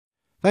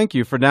Thank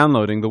you for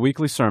downloading the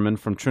weekly sermon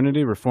from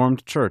Trinity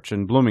Reformed Church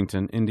in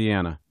Bloomington,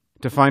 Indiana.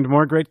 To find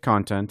more great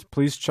content,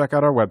 please check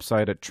out our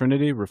website at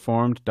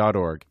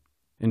trinityreformed.org.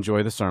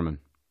 Enjoy the sermon.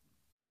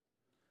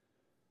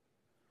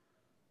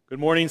 Good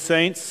morning,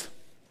 saints.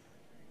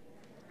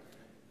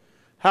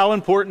 How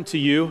important to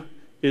you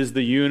is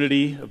the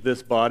unity of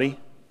this body?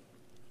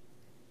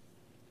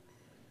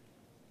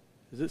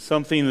 Is it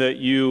something that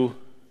you,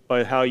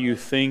 by how you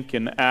think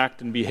and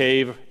act and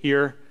behave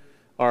here,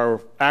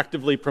 are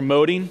actively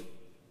promoting?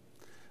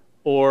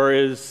 Or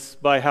is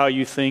by how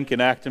you think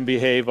and act and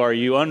behave, are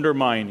you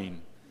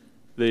undermining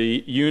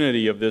the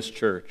unity of this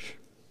church?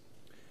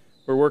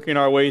 We're working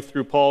our way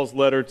through Paul's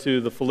letter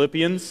to the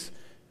Philippians,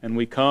 and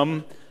we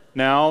come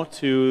now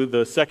to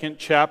the second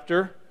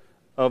chapter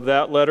of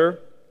that letter.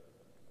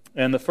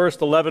 And the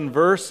first 11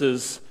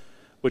 verses,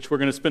 which we're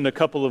going to spend a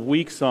couple of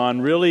weeks on,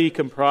 really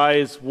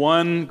comprise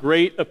one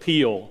great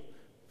appeal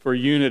for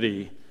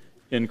unity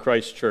in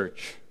Christ's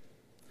church.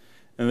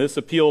 And this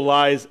appeal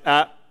lies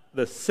at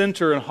the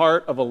center and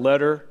heart of a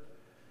letter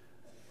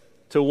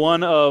to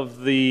one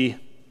of the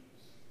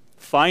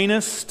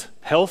finest,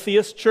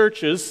 healthiest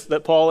churches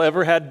that Paul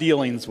ever had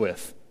dealings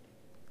with.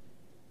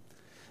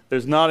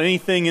 There's not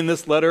anything in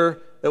this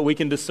letter that we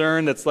can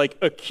discern that's like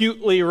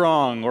acutely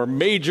wrong or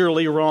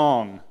majorly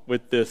wrong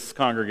with this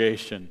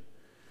congregation.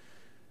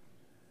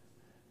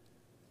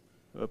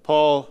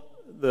 Paul,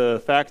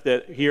 the fact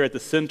that here at the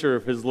center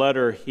of his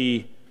letter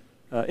he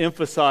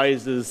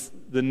emphasizes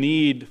the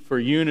need for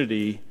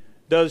unity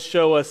does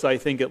show us, I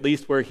think, at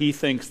least where he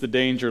thinks the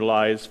danger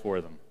lies for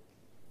them.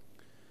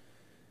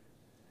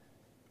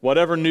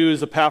 Whatever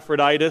news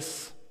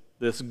Epaphroditus,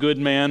 this good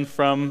man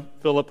from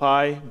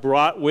Philippi,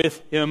 brought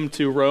with him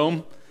to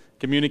Rome,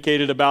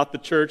 communicated about the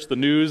church, the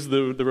news,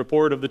 the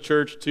report of the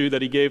church too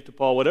that he gave to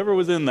Paul, whatever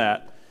was in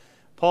that,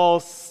 Paul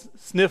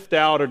sniffed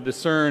out or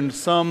discerned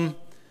some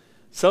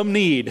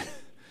need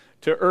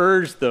to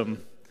urge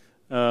them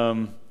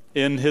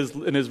in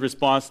his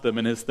response to them,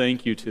 in his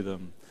thank you to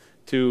them,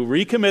 to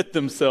recommit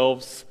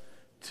themselves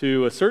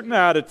to a certain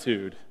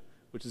attitude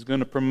which is going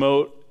to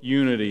promote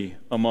unity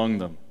among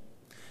them.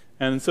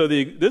 And so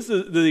this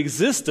is the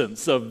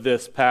existence of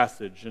this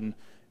passage and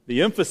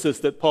the emphasis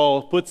that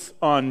Paul puts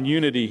on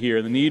unity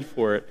here, the need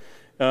for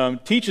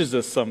it, teaches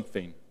us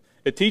something.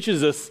 It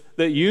teaches us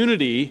that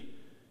unity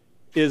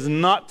is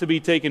not to be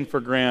taken for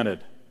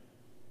granted.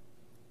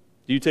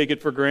 Do you take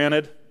it for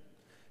granted?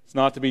 It's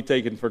not to be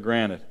taken for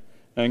granted.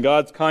 And in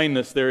God's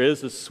kindness, there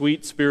is a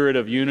sweet spirit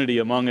of unity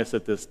among us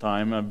at this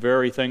time. I'm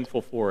very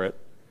thankful for it.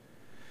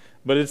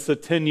 But it's a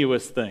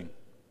tenuous thing.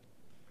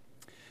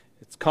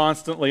 It's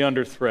constantly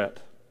under threat.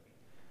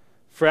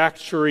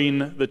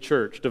 Fracturing the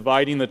church,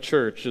 dividing the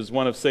church is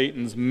one of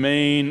Satan's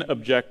main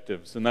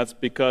objectives. And that's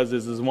because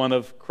this is one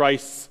of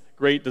Christ's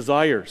great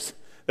desires,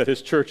 that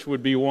his church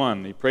would be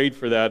one. He prayed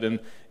for that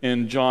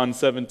in John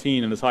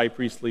 17 in his high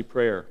priestly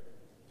prayer.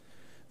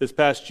 This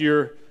past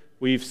year,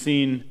 we've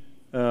seen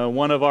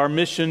one of our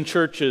mission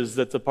churches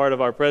that's a part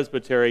of our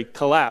presbytery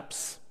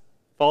collapse,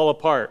 fall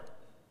apart,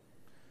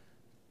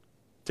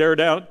 tear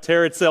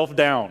itself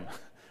down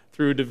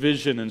through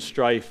division and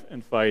strife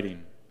and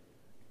fighting,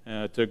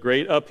 to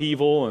great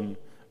upheaval and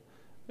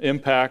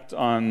impact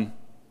on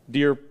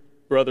dear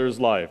brothers'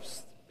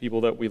 lives,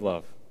 people that we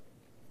love.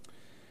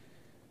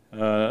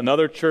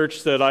 Another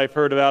church that I've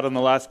heard about in the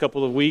last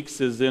couple of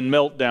weeks is in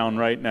meltdown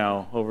right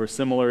now over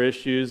similar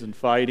issues and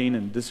fighting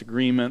and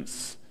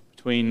disagreements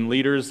between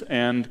leaders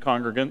and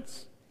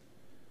congregants.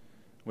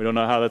 We don't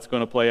know how that's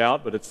going to play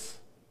out, but it's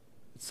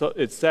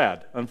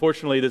sad.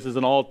 Unfortunately, this is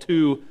an all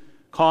too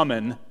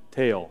common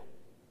tale.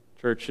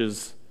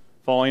 Churches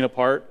falling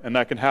apart, and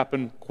that can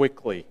happen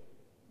quickly.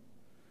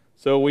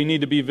 So we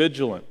need to be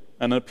vigilant.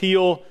 An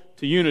appeal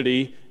to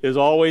unity is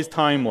always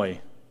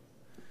timely,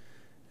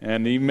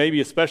 and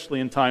maybe especially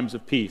in times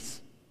of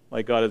peace,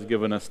 like God has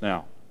given us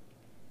now.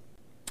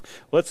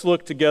 Let's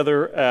look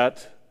together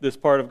at this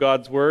part of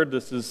God's Word.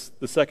 This is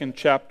the second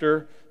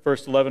chapter,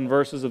 first 11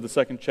 verses of the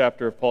second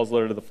chapter of Paul's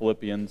letter to the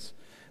Philippians.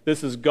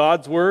 This is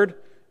God's Word,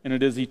 and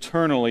it is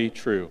eternally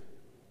true.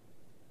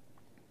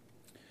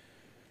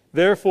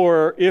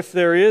 Therefore, if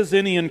there is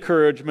any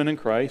encouragement in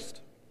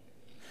Christ,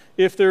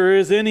 if there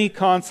is any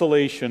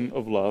consolation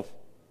of love,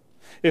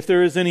 if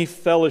there is any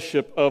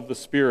fellowship of the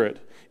Spirit,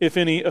 if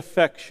any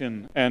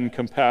affection and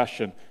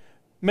compassion,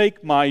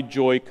 make my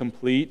joy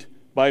complete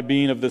by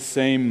being of the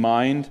same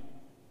mind,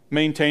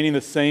 maintaining the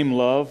same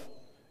love,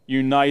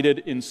 united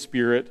in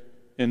spirit,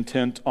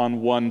 intent on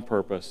one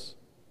purpose.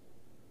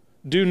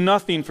 Do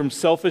nothing from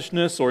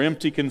selfishness or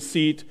empty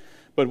conceit,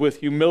 but with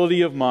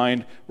humility of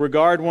mind,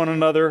 regard one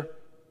another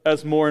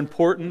as more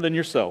important than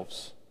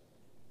yourselves.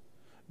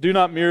 Do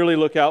not merely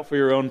look out for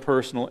your own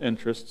personal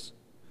interests,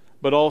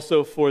 but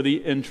also for the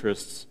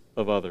interests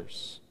of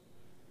others.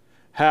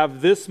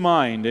 Have this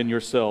mind in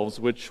yourselves,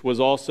 which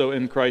was also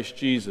in Christ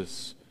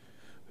Jesus,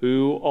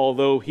 who,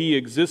 although he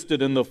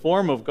existed in the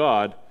form of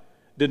God,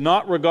 did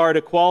not regard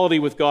equality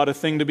with God a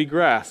thing to be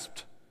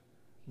grasped,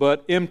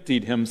 but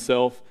emptied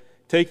himself,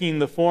 taking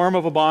the form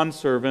of a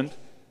bondservant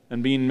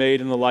and being made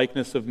in the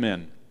likeness of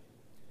men.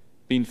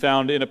 Being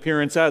found in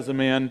appearance as a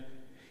man,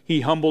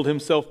 he humbled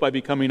himself by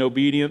becoming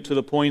obedient to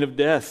the point of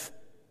death,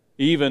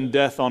 even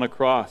death on a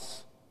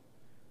cross.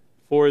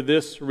 For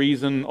this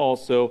reason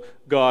also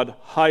God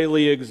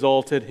highly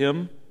exalted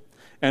him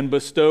and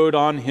bestowed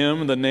on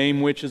him the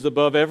name which is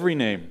above every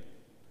name,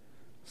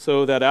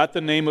 so that at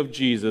the name of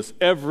Jesus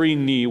every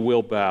knee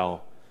will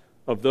bow,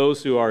 of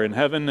those who are in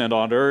heaven and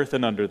on earth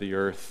and under the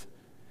earth,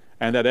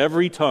 and that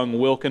every tongue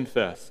will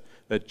confess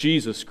that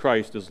Jesus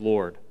Christ is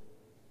Lord,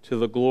 to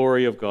the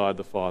glory of God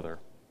the Father.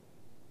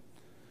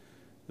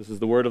 This is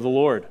the word of the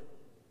Lord.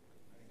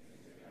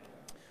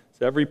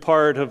 So every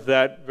part of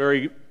that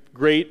very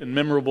great and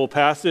memorable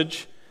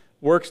passage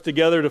works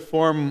together to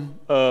form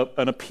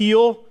an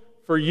appeal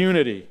for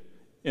unity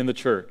in the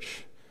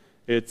church.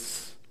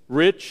 It's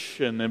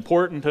rich and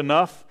important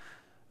enough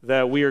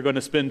that we are going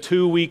to spend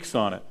 2 weeks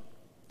on it.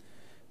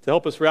 To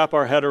help us wrap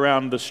our head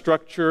around the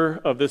structure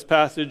of this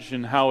passage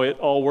and how it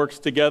all works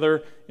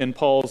together in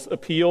Paul's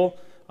appeal,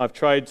 I've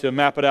tried to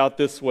map it out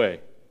this way.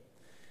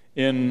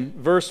 In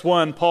verse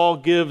 1, Paul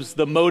gives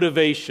the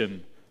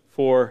motivation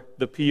for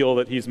the appeal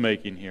that he's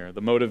making here,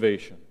 the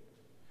motivation.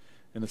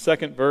 In the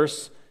second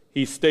verse,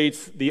 he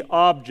states the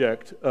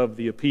object of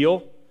the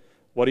appeal,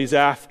 what he's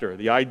after,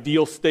 the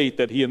ideal state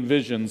that he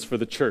envisions for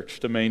the church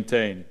to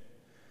maintain.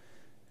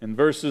 In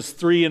verses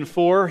 3 and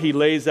 4, he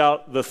lays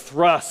out the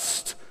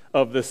thrust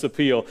of this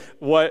appeal,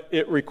 what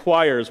it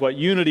requires, what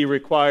unity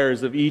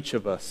requires of each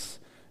of us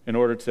in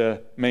order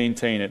to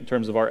maintain it in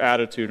terms of our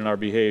attitude and our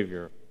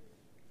behavior.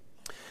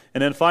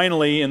 And then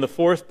finally, in the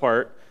fourth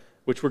part,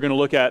 which we're going to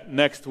look at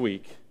next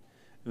week,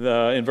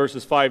 in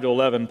verses 5 to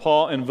 11,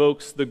 Paul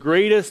invokes the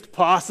greatest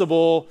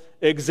possible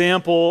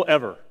example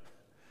ever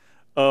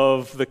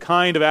of the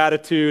kind of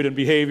attitude and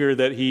behavior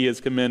that he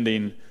is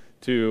commending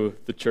to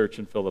the church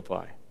in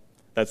Philippi.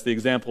 That's the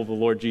example of the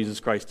Lord Jesus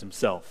Christ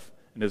himself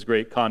and his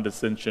great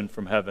condescension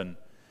from heaven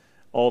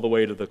all the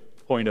way to the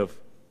point of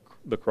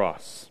the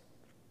cross.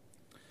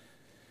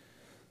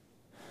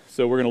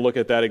 So we're going to look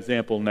at that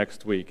example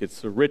next week.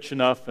 It's a rich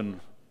enough and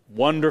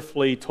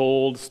wonderfully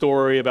told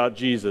story about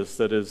Jesus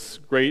that is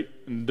great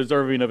and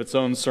deserving of its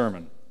own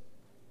sermon.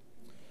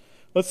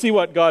 Let's see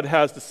what God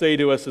has to say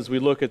to us as we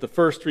look at the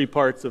first three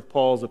parts of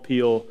Paul's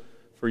appeal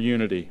for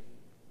unity.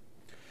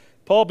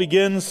 Paul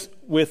begins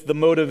with the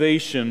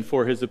motivation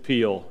for his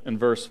appeal in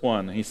verse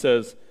 1. He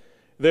says,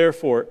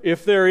 "Therefore,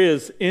 if there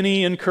is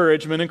any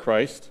encouragement in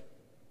Christ,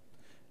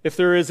 if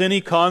there is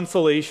any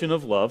consolation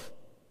of love,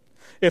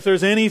 if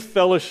there's any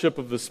fellowship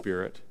of the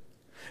Spirit,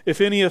 if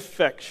any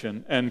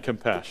affection and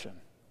compassion."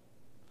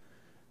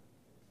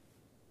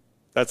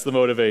 That's the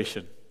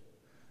motivation.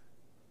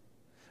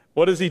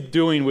 What is he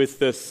doing with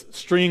this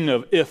string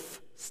of if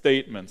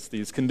statements,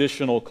 these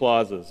conditional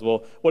clauses?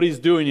 Well, what he's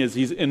doing is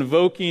he's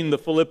invoking the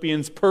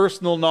Philippians'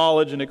 personal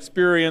knowledge and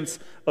experience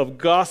of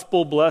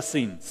gospel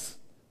blessings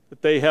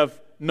that they have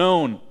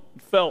known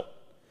and felt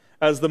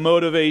as the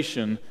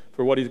motivation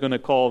for what he's going to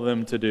call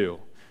them to do.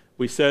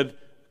 We said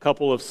a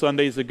couple of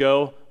Sundays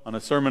ago on a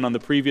sermon on the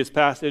previous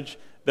passage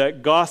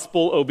that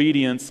gospel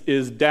obedience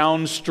is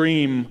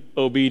downstream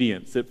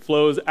obedience. It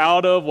flows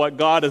out of what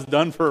God has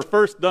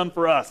first done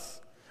for us.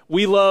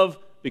 We love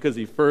because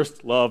he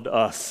first loved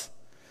us.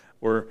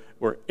 We're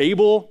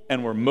able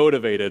and we're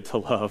motivated to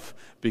love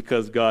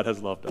because God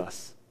has loved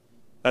us.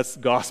 That's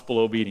gospel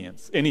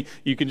obedience.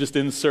 You can just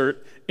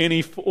insert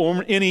any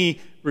form,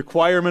 any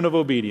requirement of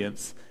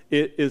obedience.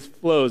 It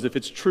flows. If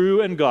it's true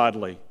and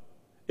godly,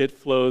 it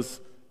flows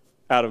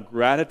out of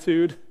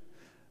gratitude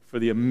for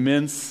the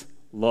immense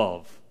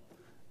love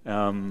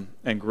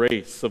and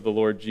grace of the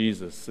Lord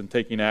Jesus and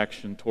taking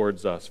action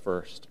towards us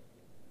first.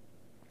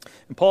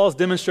 And Paul is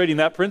demonstrating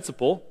that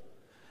principle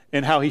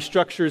in how he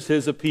structures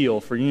his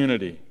appeal for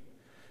unity.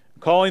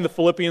 Calling the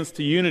Philippians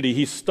to unity,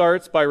 he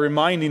starts by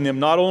reminding them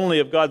not only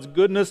of God's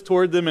goodness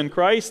toward them in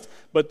Christ,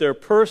 but their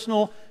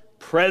personal,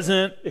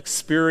 present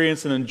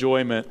experience and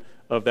enjoyment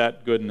of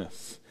that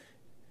goodness.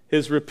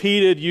 His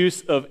repeated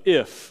use of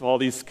if, all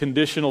these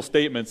conditional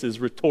statements, is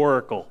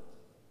rhetorical.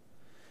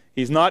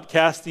 He's not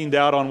casting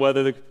doubt on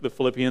whether the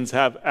Philippians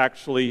have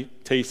actually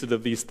tasted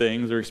of these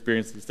things or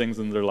experienced these things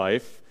in their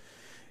life.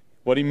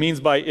 What he means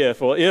by if,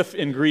 well, if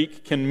in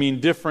Greek can mean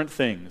different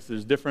things.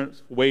 There's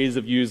different ways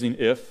of using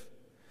if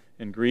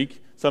in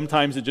Greek.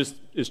 Sometimes it just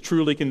is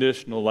truly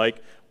conditional,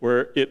 like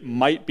where it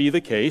might be the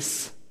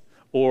case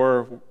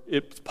or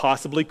it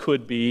possibly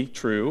could be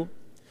true.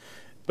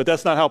 But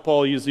that's not how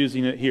Paul is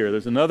using it here.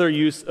 There's another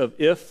use of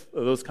if,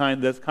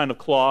 that kind of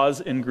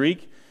clause in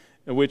Greek,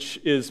 which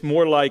is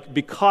more like,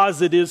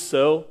 because it is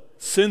so,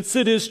 since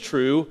it is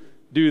true,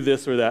 do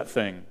this or that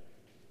thing.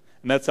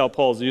 And that's how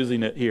Paul's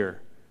using it here.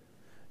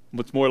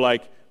 It's more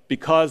like,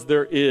 because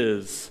there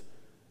is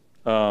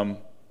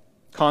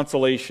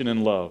consolation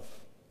and love,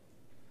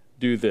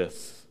 do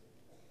this.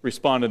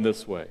 Respond in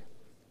this way.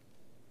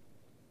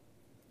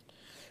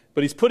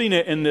 But he's putting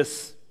it in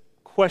this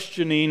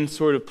questioning,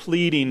 sort of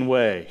pleading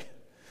way.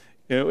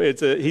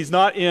 He's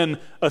not in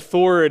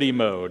authority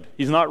mode.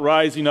 He's not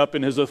rising up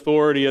in his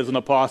authority as an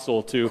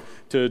apostle to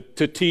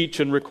teach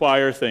and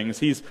require things.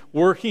 He's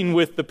working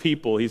with the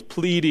people. He's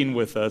pleading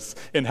with us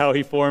in how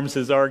he forms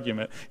his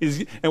argument.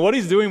 And what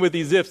he's doing with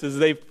these ifs is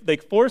they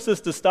force us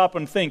to stop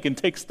and think and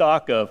take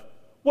stock of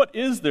what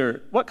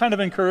kind of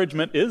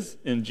encouragement is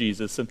in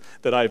Jesus and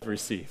that I've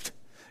received.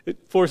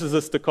 It forces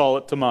us to call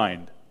it to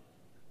mind,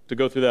 to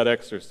go through that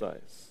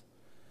exercise.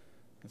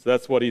 And so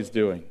that's what he's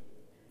doing.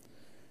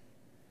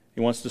 He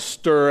wants to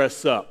stir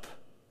us up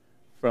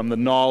from the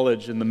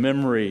knowledge and the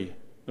memory,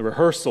 the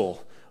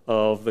rehearsal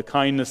of the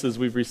kindnesses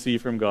we've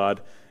received from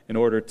God in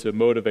order to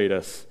motivate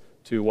us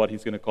to what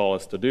he's going to call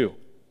us to do.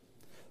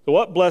 So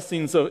what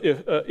blessings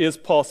is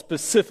Paul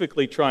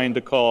specifically trying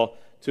to call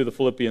to the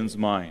Philippians'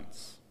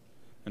 minds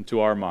and to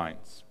our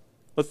minds?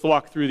 Let's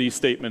walk through these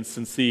statements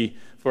and see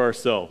for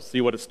ourselves, see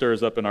what it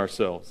stirs up in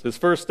ourselves. His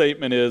first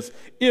statement is,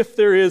 if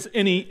there is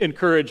any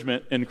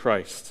encouragement in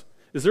Christ.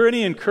 Is there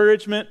any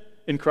encouragement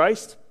in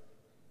Christ?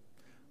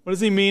 What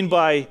does he mean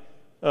by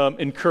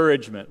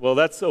encouragement? Well,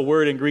 that's a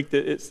word in Greek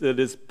that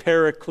is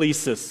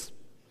paraklesis.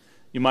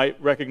 You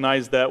might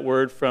recognize that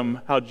word from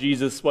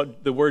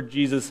what the word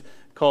Jesus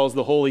calls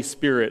the Holy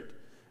Spirit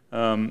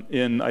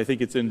I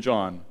think it's in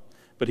John.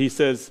 But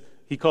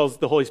he calls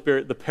the Holy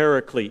Spirit the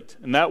Paraclete.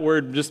 And that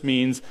word just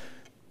means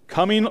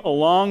coming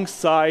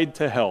alongside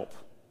to help.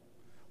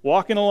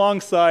 Walking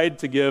alongside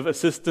to give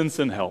assistance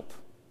and help.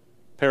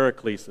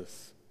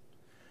 Paraklesis.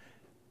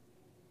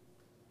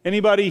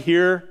 Anybody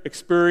here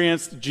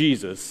experienced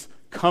Jesus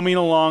coming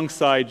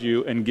alongside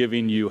you and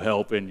giving you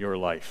help in your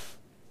life?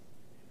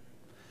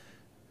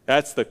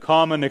 That's the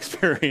common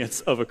experience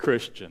of a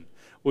Christian.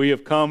 We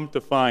have come to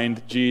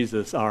find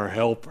Jesus our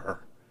helper,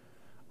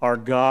 our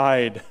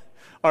guide,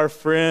 our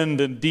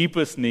friend in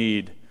deepest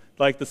need.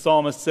 Like the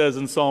psalmist says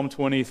in Psalm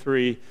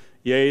 23,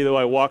 yea, though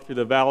I walk through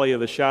the valley of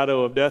the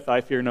shadow of death,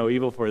 I fear no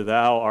evil, for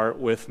thou art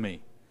with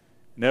me.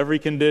 In every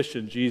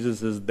condition,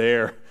 Jesus is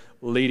there,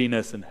 leading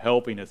us and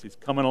helping us. He's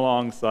coming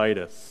alongside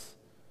us.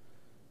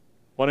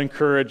 What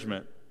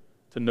encouragement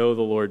to know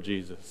the Lord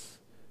Jesus,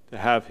 to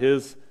have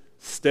his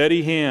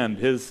steady hand,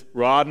 his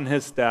rod and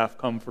his staff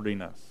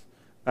comforting us.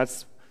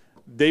 That's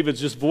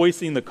David's just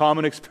voicing the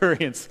common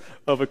experience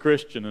of a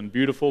Christian in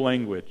beautiful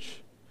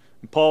language.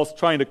 And Paul's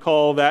trying to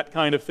call that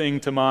kind of thing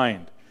to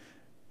mind.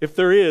 If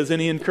there is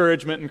any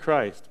encouragement in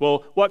Christ,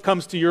 well, what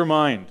comes to your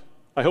mind?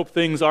 I hope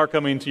things are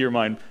coming to your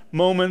mind.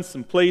 Moments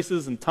and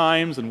places and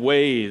times and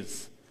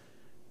ways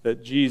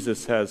that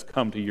Jesus has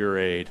come to your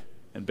aid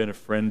and been a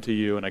friend to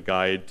you and a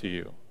guide to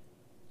you.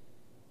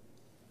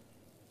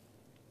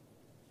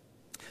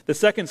 The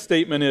second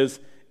statement is,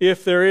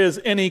 if there is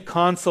any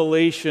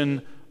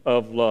consolation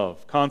of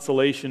love.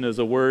 Consolation is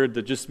a word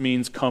that just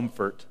means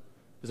comfort.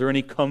 Is there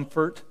any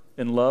comfort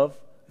in love?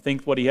 I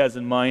think what he has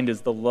in mind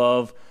is the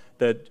love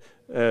that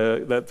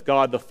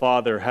God the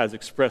Father has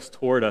expressed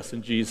toward us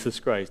in Jesus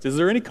Christ. Is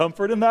there any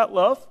comfort in that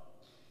love?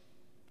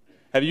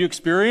 Have you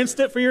experienced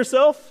it for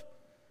yourself?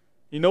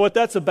 You know what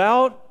that's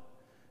about?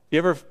 You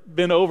ever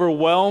been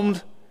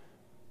overwhelmed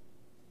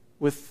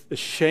with the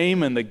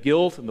shame and the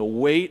guilt and the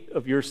weight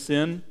of your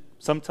sin?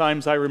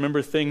 Sometimes I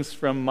remember things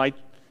from my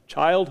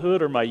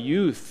childhood or my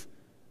youth.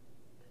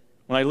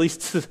 When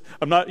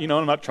I'm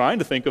not trying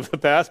to think of the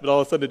past, but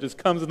all of a sudden it just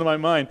comes into my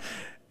mind,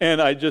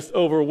 and it just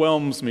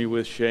overwhelms me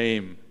with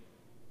shame.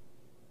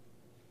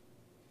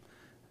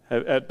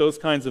 At those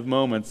kinds of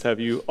moments, have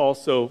you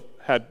also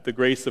had the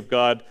grace of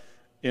God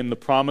in the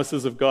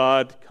promises of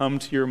God come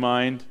to your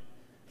mind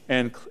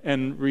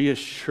and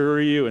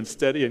reassure you and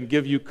steady and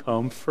give you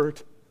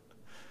comfort?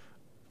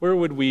 Where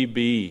would we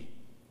be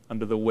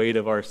under the weight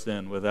of our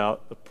sin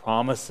without the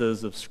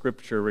promises of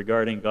Scripture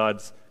regarding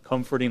God's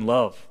comforting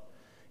love?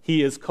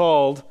 He is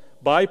called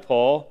by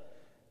Paul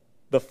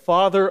the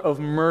Father of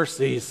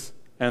mercies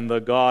and the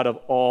God of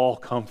all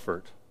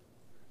comfort.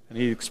 And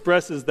he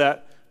expresses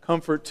that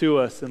comfort to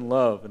us in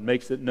love and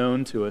makes it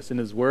known to us in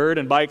his word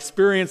and by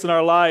experience in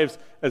our lives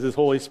as his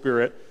Holy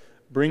Spirit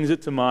brings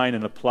it to mind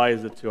and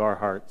applies it to our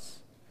hearts.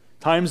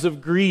 Times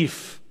of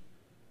grief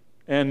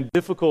and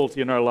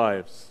difficulty in our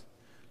lives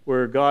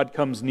where God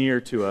comes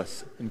near to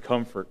us in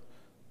comfort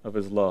of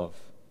his love.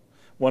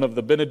 One of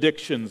the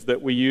benedictions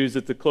that we use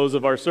at the close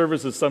of our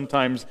services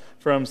sometimes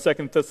from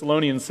 2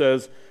 Thessalonians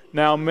says,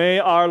 now may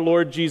our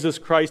Lord Jesus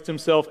Christ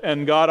himself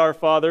and God our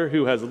Father,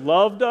 who has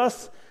loved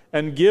us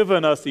and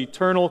given us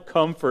eternal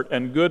comfort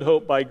and good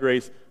hope by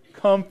grace,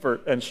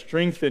 comfort and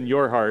strengthen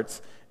your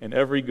hearts in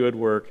every good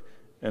work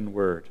and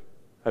word.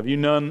 Have you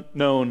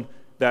known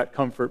that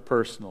comfort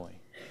personally?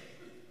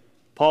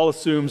 Paul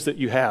assumes that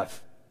you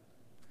have.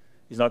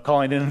 He's not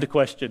calling it into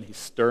question. He's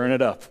stirring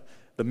it up,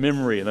 the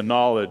memory and the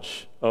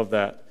knowledge of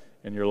that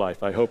in your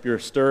life. I hope you're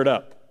stirred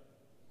up.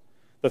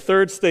 The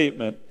third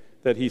statement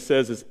that he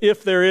says is,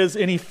 if there is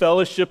any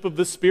fellowship of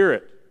the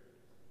Spirit.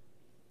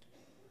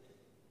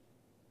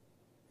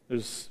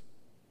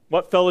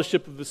 What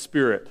fellowship of the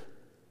Spirit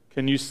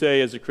can you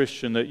say as a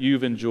Christian that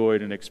you've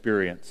enjoyed and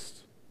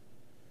experienced?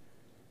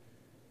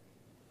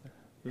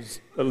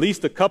 There's at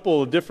least a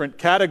couple of different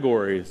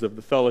categories of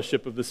the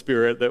fellowship of the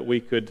Spirit that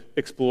we could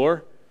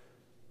explore.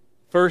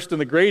 First,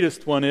 and the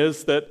greatest one,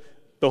 is that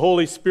the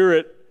Holy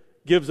Spirit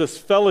gives us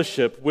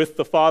fellowship with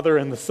the Father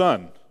and the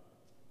Son.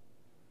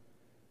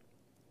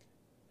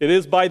 It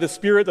is by the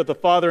Spirit that the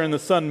Father and the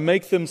Son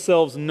make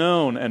themselves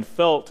known and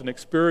felt and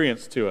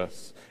experienced to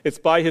us. It's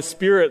by His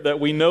Spirit that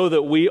we know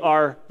that we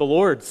are the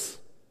Lord's,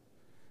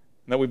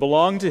 and that we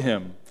belong to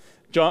Him.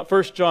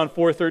 1 John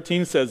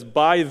 4:13 says,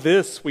 "By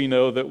this we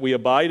know that we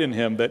abide in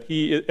Him, that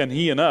He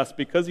in us,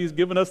 because He's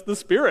given us the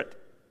Spirit."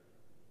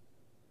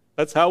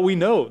 That's how we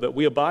know that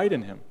we abide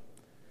in Him.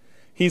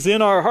 He's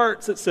in our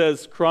hearts, it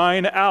says,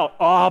 crying out,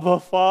 "Abba,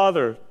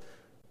 Father,"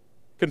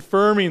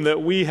 confirming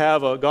that we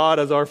have a God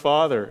as our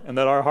Father and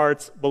that our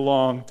hearts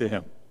belong to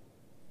Him.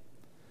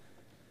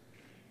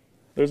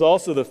 There's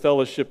also the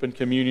fellowship and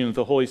communion that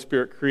the Holy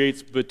Spirit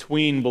creates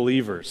between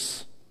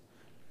believers.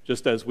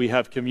 Just as we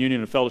have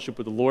communion and fellowship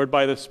with the Lord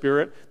by the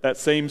Spirit, that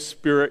same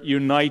Spirit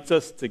unites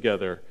us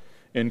together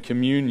in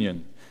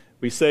communion.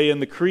 We say in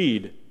the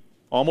Creed,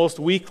 almost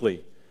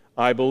weekly,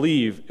 "I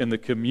believe in the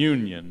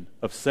communion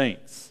of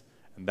saints."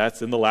 And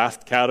that's in the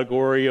last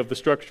category of the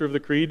structure of the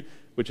Creed,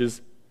 which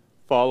is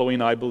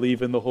following, "I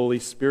believe in the Holy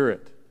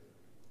Spirit."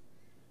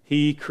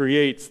 He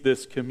creates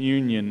this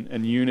communion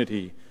and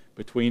unity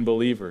between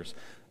believers.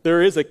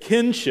 There is a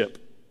kinship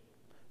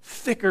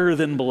thicker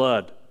than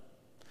blood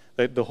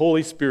that the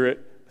Holy Spirit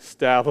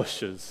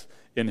establishes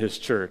in His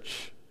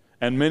church.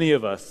 And many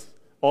of us,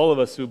 all of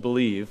us who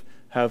believe,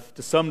 have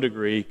to some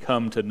degree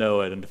come to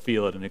know it and to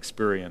feel it and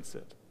experience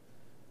it.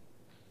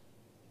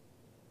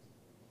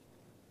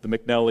 The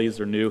McNellys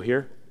are new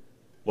here.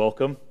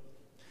 Welcome.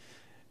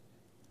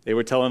 They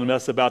were telling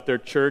us about their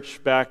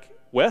church back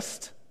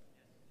west,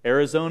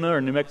 Arizona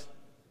or New Mexico,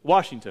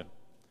 Washington,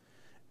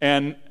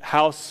 and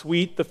how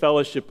sweet the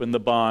fellowship and the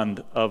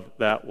bond of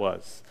that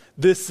was.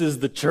 This is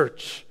the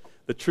church.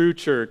 The true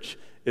church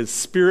is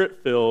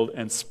Spirit-filled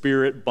and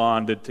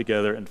Spirit-bonded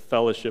together in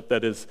fellowship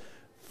that is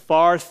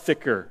far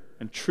thicker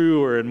and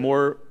truer and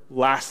more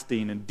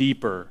lasting and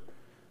deeper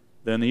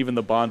than even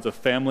the bonds of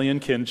family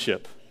and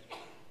kinship.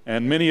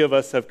 And many of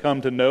us have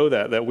come to know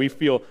that we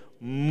feel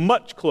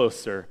much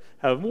closer,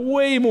 have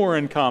way more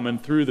in common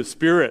through the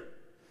Spirit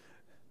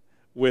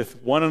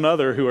with one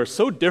another who are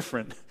so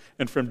different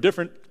and from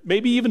different,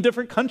 maybe even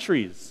different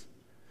countries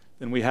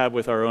than we have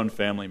with our own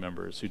family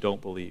members who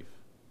don't believe.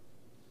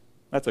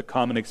 That's a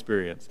common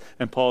experience.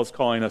 And Paul is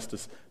calling us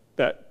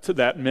to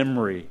that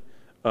memory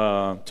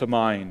to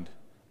mind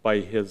by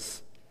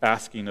his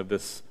asking of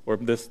this, or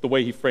the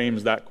way he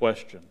frames that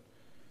question.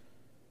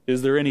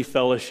 Is there any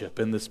fellowship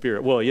in the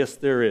Spirit? Well, yes,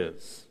 there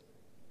is.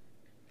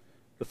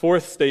 The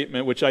fourth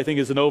statement, which I think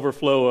is an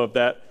overflow of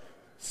that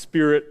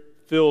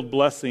Spirit-filled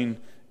blessing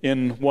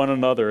in one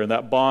another and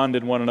that bond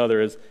in one another,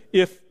 is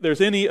if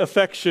there's any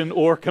affection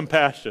or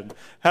compassion.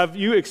 Have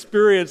you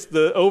experienced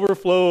the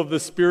overflow of the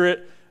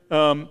Spirit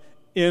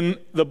in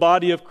the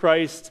body of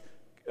Christ,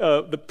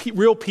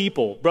 real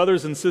people,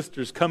 brothers and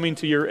sisters, coming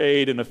to your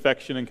aid in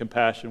affection and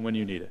compassion when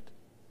you need it?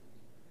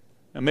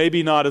 And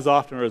maybe not as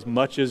often or as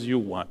much as you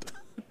want.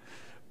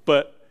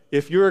 But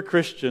if you're a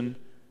Christian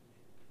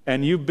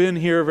and you've been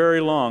here very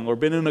long or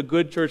been in a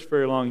good church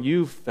very long,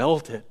 you've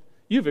felt it.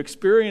 You've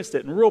experienced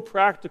it in real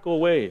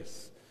practical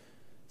ways.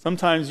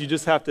 Sometimes you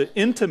just have to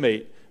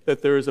intimate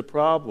that there is a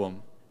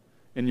problem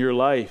in your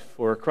life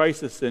or a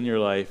crisis in your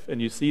life, and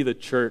you see the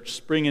church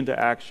spring into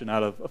action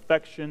out of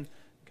affection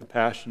and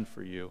compassion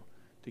for you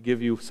to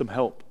give you some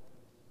help.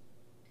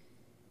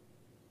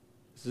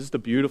 It's just a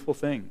beautiful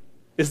thing.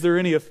 Is there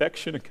any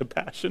affection and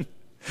compassion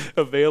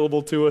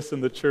available to us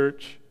in the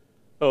church?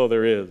 Oh,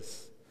 there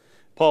is.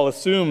 Paul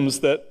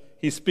assumes that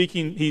he's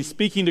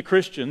speaking to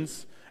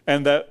Christians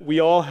and that we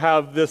all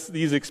have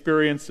these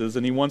experiences,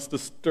 and he wants to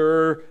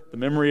stir the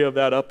memory of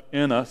that up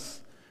in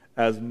us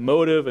as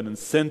motive and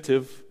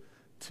incentive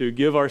to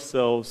give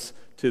ourselves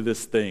to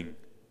this thing,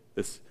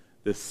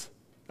 this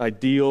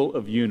ideal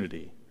of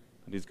unity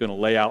that he's going to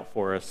lay out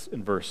for us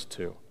in verse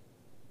 2.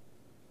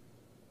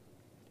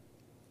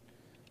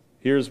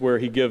 Here's where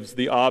he gives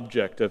the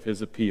object of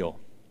his appeal.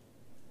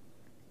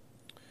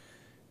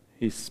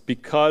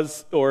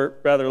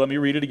 Let me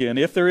read it again.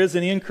 If there is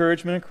any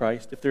encouragement in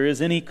Christ, if there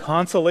is any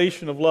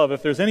consolation of love,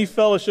 if there's any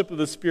fellowship of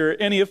the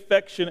Spirit, any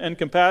affection and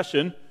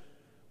compassion,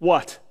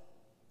 what?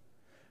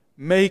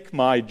 Make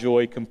my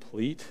joy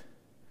complete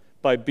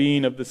by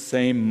being of the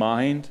same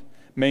mind,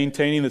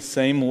 maintaining the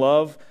same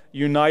love,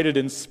 united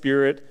in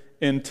spirit,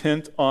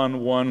 intent on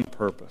one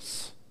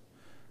purpose.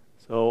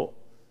 So,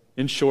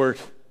 in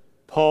short,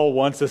 Paul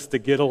wants us to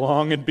get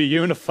along and be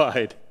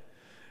unified,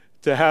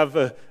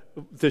 to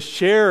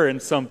share in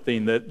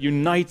something that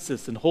unites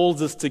us and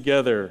holds us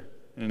together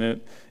in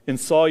an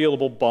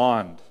insoluble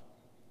bond.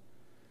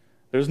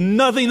 There's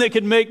nothing that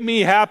could make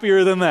me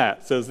happier than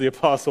that, says the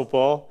Apostle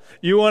Paul.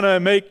 You want to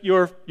make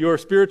your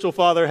spiritual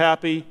father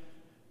happy?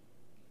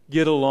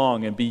 Get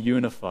along and be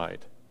unified.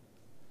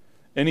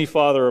 Any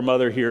father or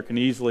mother here can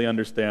easily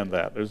understand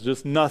that. There's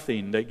just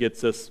nothing that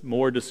gets us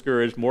more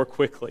discouraged more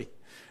quickly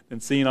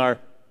than seeing our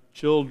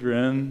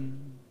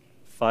children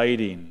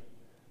fighting,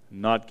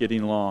 not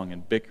getting along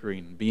and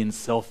bickering, being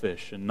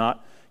selfish and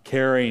not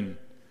caring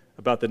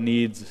about the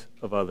needs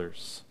of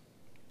others.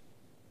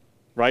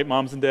 Right,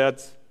 moms and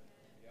dads?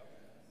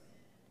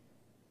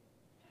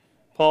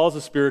 Paul is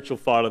the spiritual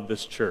father of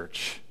this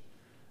church.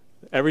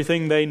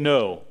 Everything they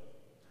know,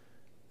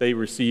 they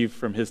receive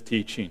from his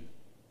teaching.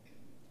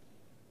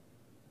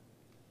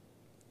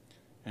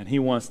 And he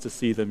wants to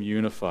see them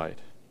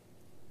unified.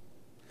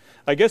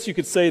 I guess you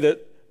could say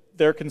that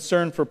their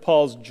concern for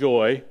Paul's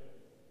joy,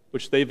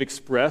 which they've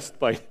expressed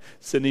by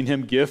sending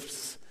him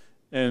gifts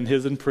and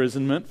his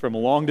imprisonment from a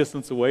long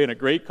distance away and at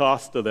great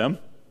cost to them.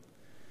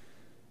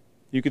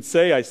 You could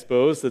say, I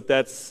suppose, that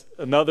that's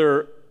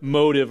another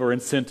motive or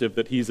incentive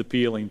that he's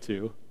appealing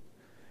to.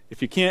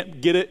 If you can't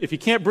get it, if you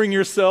can't bring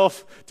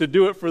yourself to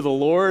do it for the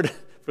Lord,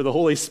 for the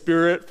Holy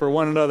Spirit, for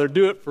one another,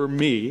 do it for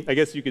me. I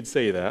guess you could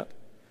say that.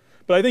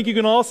 But I think you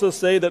can also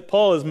say that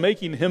Paul is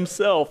making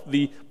himself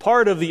the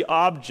part of the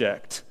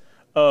object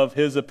of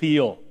his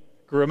appeal.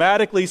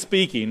 Grammatically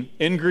speaking,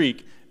 in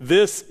Greek,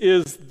 this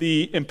is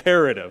the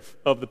imperative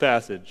of the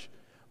passage.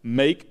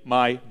 Make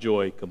my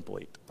joy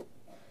complete.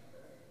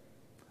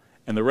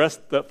 And the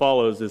rest that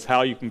follows is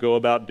how you can go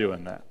about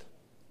doing that.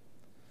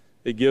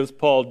 It gives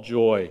Paul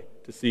joy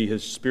to see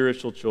his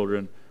spiritual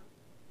children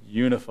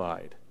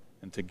unified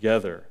and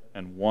together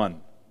and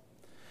one.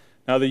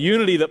 Now, the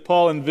unity that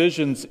Paul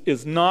envisions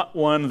is not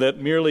one that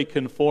merely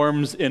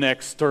conforms in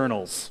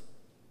externals.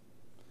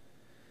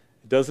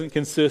 It doesn't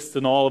consist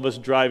in all of us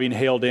driving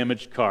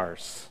hail-damaged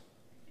cars.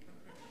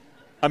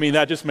 I mean,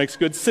 that just makes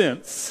good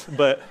sense,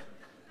 but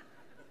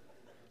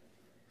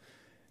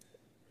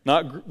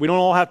we don't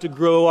all have to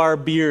grow our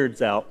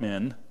beards out,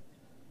 men.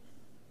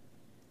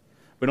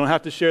 We don't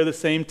have to share the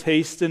same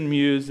taste in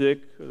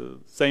music,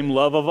 same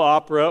love of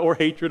opera or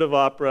hatred of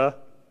opera.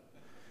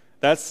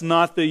 That's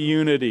not the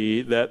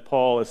unity that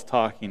Paul is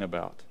talking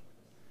about.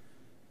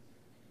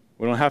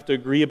 We don't have to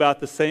agree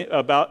about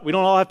we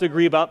don't all have to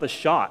agree about the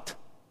shot.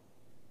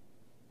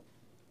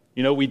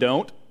 You know, we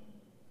don't.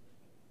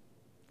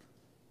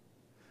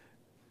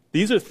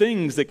 These are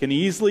things that can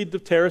easily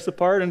tear us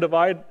apart and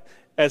divide,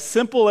 as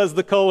simple as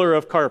the color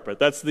of carpet.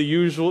 That's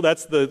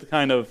the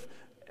kind of,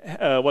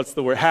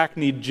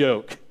 hackneyed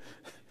joke.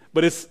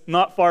 But it's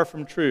not far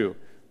from true.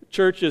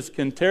 Churches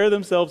can tear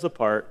themselves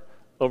apart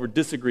over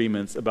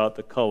disagreements about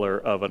the color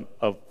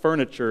of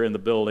furniture in the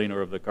building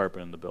or of the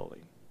carpet in the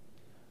building.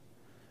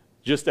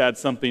 Just add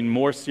something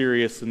more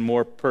serious and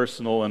more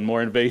personal and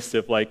more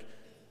invasive, like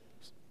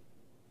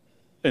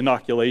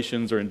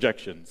inoculations or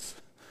injections.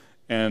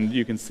 And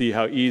you can see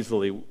how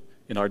easily,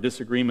 in our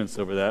disagreements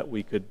over that,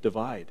 we could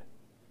divide.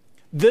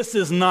 This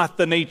is not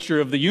the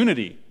nature of the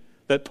unity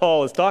that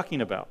Paul is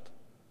talking about.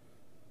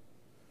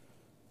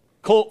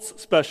 Cults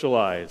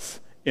specialize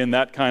in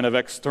that kind of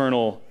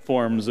external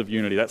forms of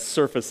unity, that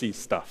surfacey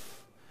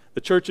stuff.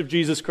 The Church of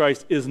Jesus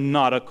Christ is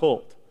not a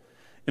cult.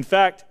 In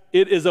fact,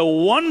 it is a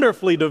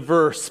wonderfully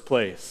diverse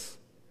place.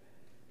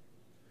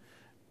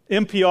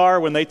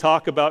 NPR, when they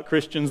talk about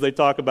Christians, they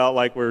talk about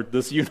like we're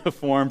this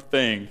uniform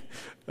thing,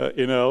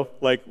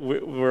 like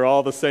we're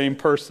all the same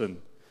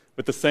person.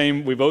 With the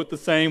same, we vote the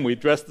same, we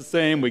dress the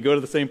same, we go to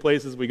the same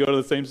places, we go to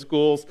the same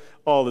schools,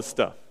 all this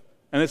stuff.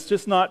 And it's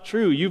just not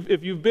true.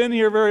 If you've been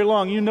here very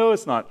long, you know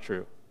it's not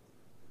true.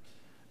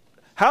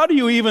 How do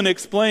you even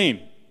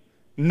explain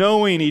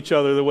knowing each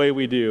other the way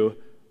we do?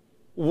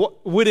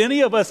 Would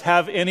any of us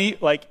have any,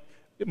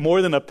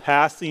 more than a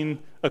passing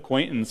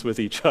acquaintance with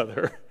each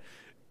other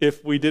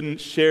if we didn't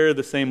share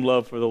the same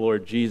love for the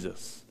Lord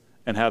Jesus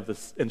and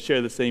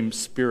share the same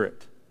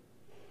spirit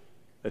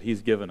that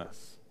he's given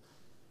us?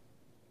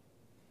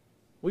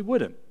 We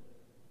wouldn't.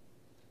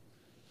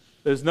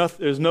 There's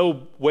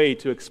no way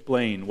to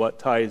explain what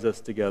ties us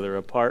together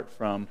apart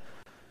from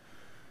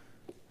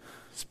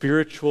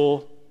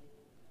spiritual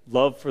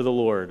love for the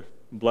Lord,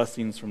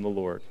 blessings from the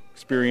Lord,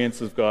 experience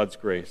of God's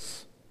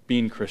grace,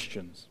 being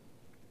Christians.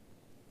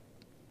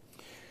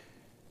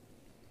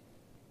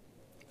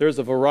 There's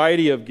a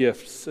variety of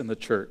gifts in the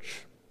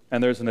church,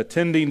 and there's an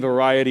attending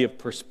variety of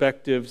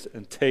perspectives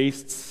and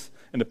tastes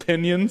and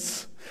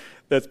opinions.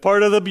 That's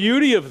part of the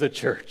beauty of the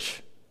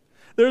church.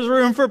 There's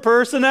room for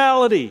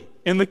personality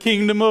in the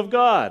kingdom of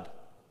God.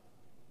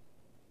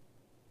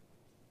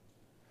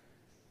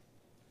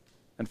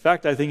 In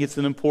fact, I think it's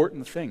an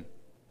important thing.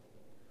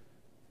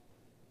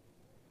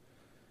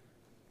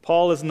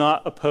 Paul is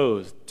not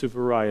opposed to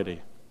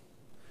variety.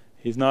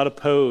 He's not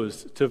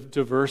opposed to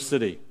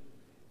diversity.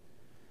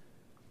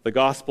 The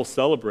gospel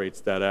celebrates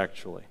that,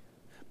 actually.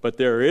 But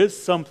there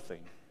is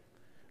something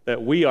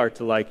that we are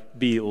to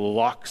be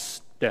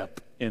lockstep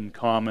in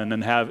common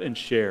and have and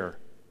share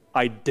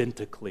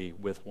identically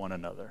with one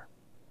another.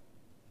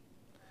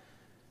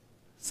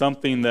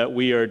 Something that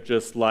we are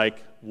just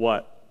like,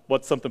 what?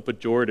 What's something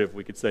pejorative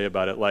we could say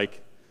about it?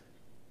 Like,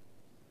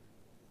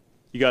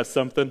 you got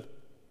something?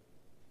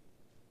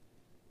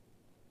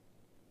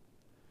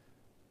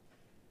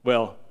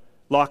 Well,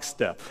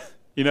 lockstep.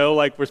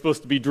 Like we're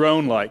supposed to be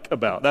drone-like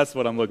about. That's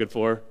what I'm looking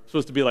for. We're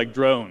supposed to be like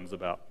drones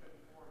about.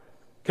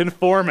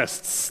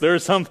 Conformists.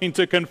 There's something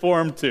to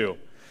conform to.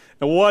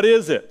 And what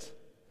is it?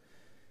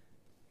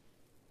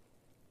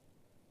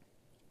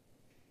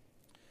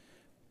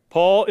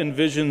 Paul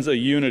envisions a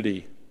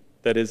unity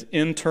that is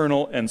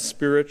internal and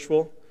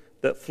spiritual,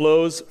 that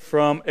flows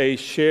from a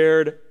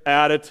shared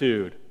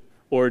attitude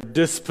or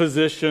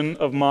disposition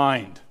of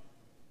mind.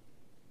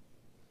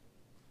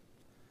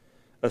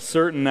 A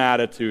certain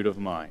attitude of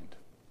mind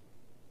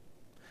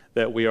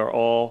that we are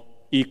all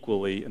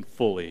equally and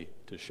fully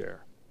to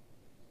share.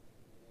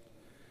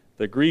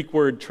 The Greek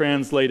word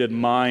translated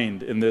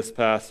mind in this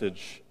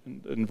passage,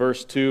 in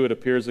verse 2 it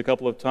appears a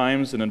couple of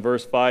times, and in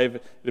verse 5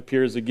 it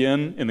appears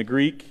again in the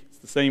Greek. It's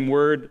the same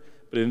word,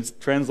 but it's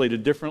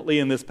translated differently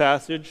in this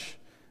passage.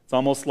 It's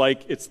almost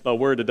like it's a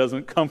word that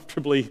doesn't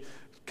comfortably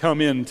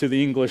come into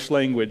the English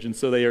language, and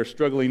so they are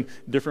struggling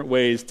different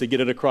ways to get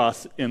it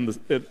across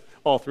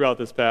all throughout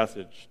this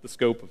passage, the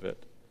scope of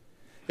it.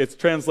 It's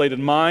translated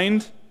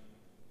mind,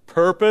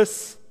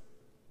 purpose,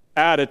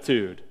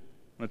 attitude.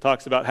 When it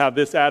talks about have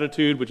this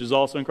attitude, which is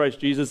also in Christ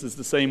Jesus, is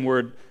the same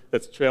word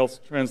that's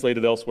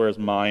translated elsewhere as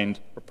mind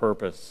or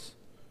purpose.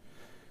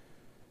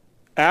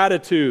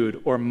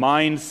 Attitude or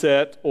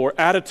mindset or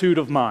attitude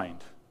of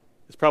mind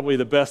is probably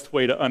the best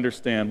way to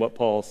understand what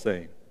Paul's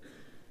saying.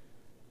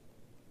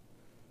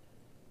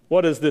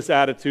 What does this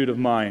attitude of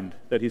mind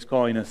that he's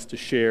calling us to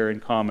share in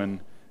common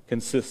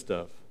consist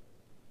of?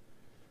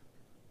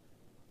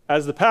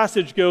 As the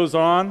passage goes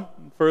on,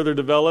 further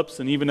develops,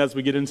 and even as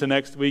we get into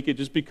next week, it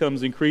just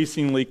becomes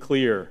increasingly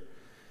clear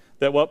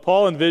that what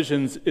Paul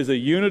envisions is a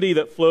unity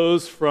that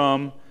flows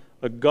from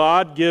a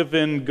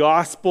God-given,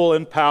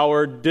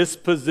 gospel-empowered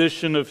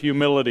disposition of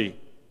humility,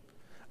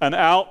 an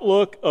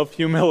outlook of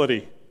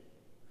humility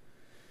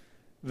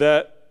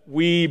that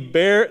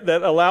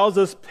that allows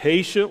us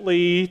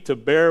patiently to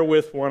bear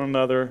with one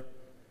another,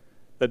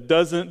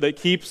 that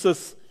keeps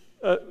us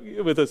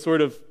with a sort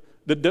of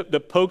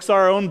that pokes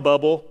our own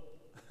bubble,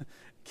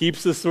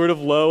 keeps us sort of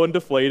low and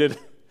deflated,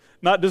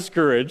 not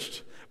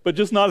discouraged, but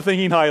just not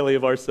thinking highly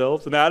of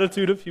ourselves, an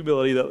attitude of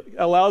humility that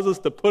allows us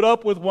to put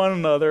up with one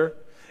another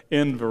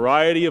in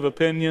variety of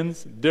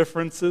opinions,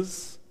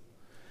 differences,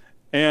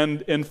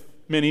 and in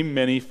many,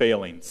 many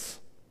failings.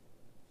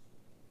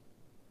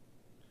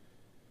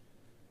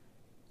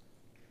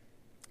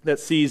 That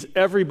sees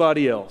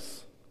everybody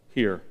else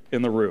here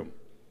in the room,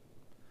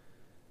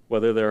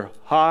 whether they're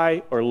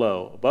high or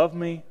low, above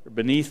me or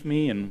beneath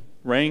me in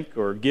rank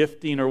or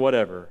gifting or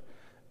whatever,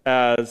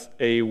 as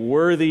a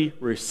worthy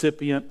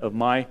recipient of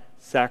my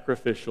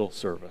sacrificial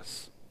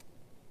service.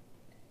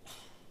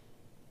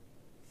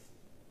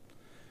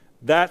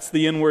 That's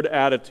the inward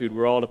attitude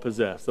we're all to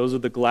possess. Those are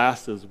the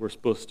glasses we're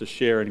supposed to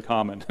share in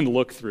common and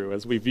look through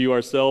as we view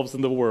ourselves in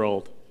the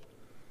world.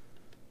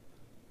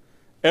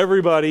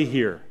 Everybody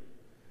here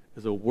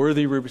is a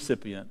worthy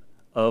recipient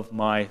of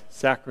my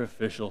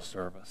sacrificial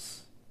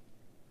service.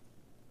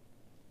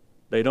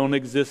 They don't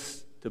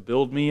exist to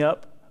build me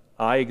up.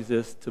 I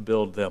exist to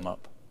build them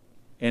up.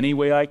 Any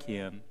way I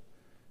can,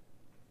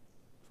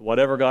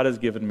 whatever God has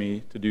given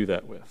me to do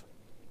that with.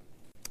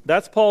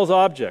 That's Paul's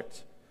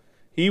object.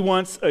 He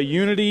wants a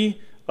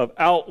unity of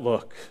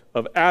outlook,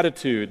 of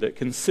attitude that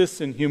consists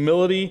in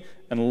humility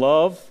and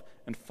love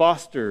and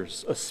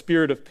fosters a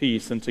spirit of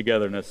peace and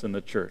togetherness in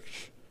the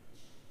church.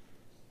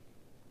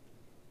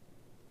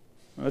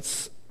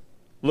 Let's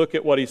look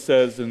at what he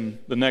says in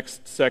the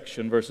next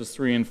section, verses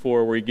 3 and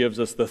 4, where he gives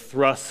us the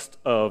thrust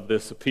of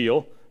this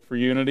appeal for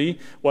unity,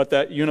 what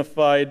that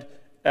unified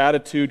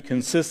attitude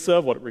consists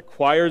of, what it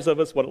requires of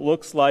us, what it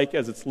looks like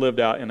as it's lived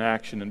out in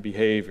action and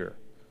behavior.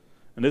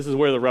 And this is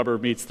where the rubber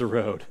meets the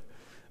road.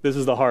 This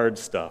is the hard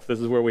stuff. This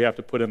is where we have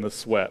to put in the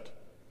sweat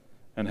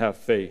and have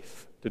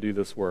faith to do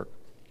this work.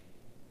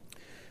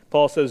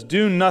 Paul says,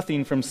 "Do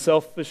nothing from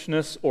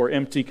selfishness or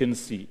empty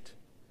conceit,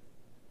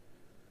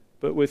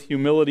 but with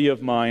humility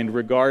of mind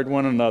regard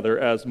one another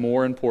as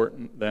more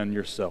important than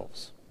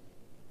yourselves.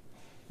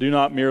 Do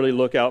not merely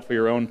look out for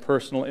your own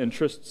personal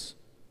interests,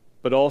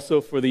 but also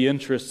for the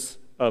interests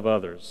of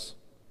others."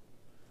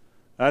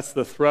 That's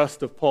the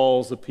thrust of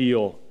Paul's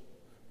appeal.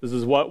 This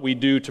is what we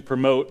do to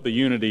promote the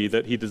unity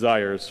that he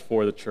desires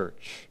for the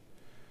church.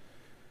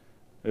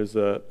 There's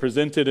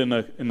presented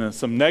in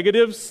some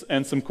negatives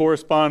and some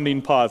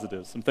corresponding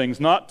positives, some things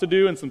not to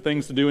do and some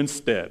things to do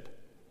instead.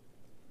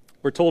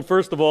 We're told,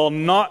 first of all,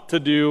 not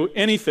to do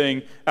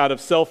anything out of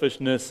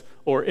selfishness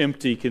or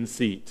empty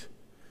conceit.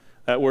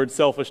 That word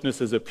selfishness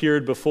has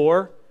appeared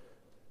before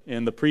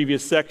in the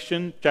previous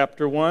section,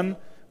 chapter 1,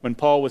 when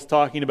Paul was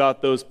talking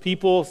about those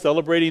people,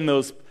 celebrating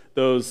those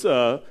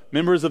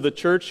members of the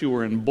church who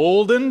were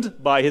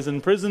emboldened by his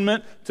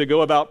imprisonment to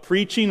go about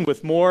preaching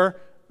with more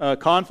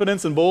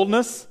confidence and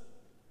boldness.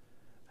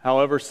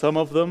 However, some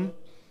of them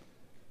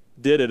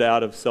did it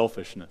out of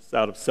selfishness,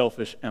 out of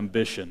selfish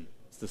ambition.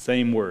 It's the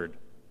same word.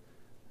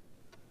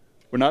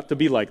 We're not to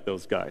be like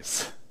those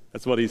guys.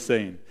 That's what he's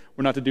saying.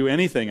 We're not to do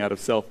anything out of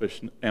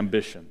selfish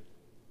ambition.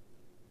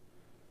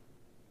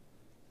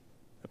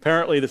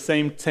 Apparently, the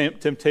same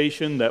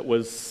temptation that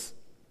was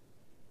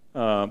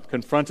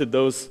confronted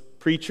those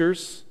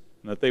preachers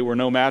and that they were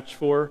no match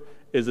for,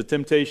 is a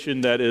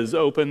temptation that is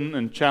open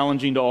and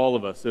challenging to all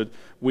of us.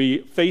 We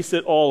face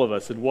it, all of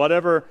us, in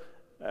whatever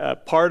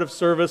part of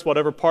service,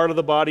 whatever part of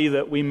the body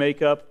that we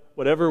make up,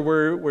 whatever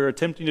we're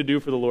attempting to do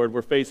for the Lord,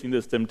 we're facing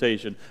this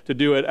temptation to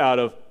do it out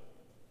of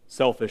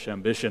selfish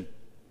ambition.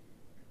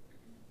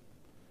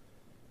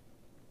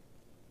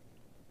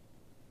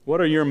 What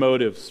are your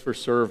motives for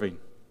serving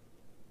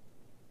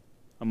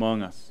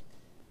among us?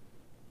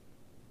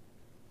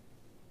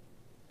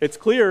 It's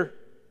clear,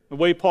 the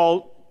way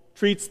Paul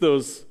treats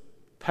those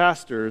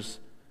pastors,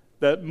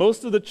 that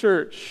most of the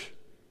church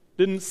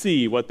didn't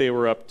see what they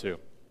were up to.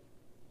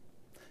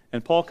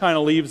 And Paul kind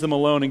of leaves them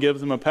alone and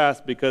gives them a pass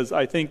because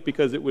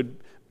it would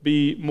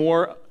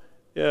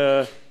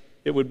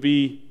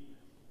be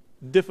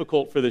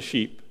difficult for the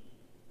sheep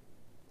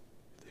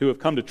who have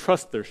come to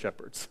trust their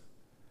shepherds.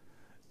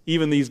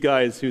 Even these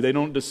guys who they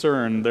don't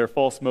discern their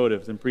false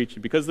motives in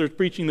preaching. Because they're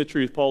preaching the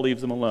truth, Paul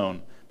leaves them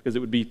alone because it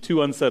would be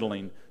too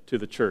unsettling to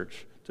the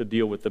church to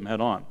deal with them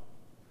head on.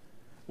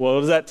 Well,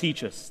 what does that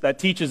teach us? That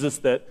teaches us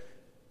that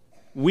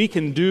we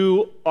can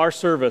do our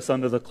service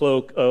under the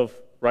cloak of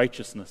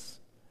righteousness.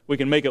 We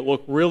can make it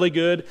look really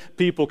good.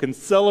 People can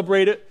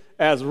celebrate it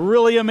as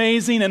really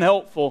amazing and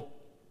helpful.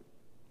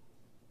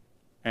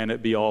 And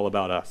it be all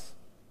about us.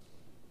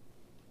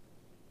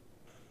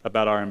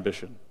 About our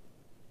ambition.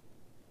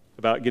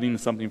 About getting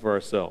something for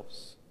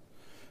ourselves.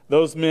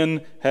 Those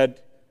men had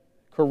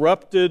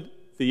corrupted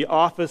the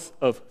office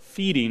of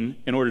feeding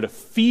in order to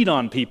feed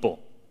on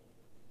people.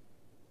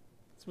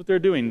 That's what they're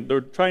doing.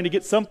 They're trying to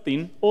get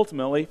something,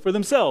 ultimately, for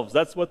themselves.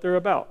 That's what they're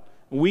about.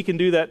 We can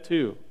do that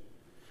too.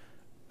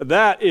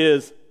 That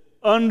is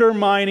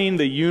undermining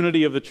the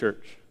unity of the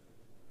church.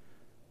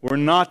 We're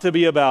not to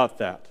be about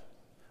that.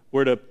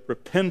 We're to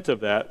repent of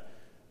that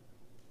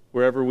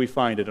wherever we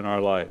find it in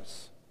our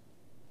lives.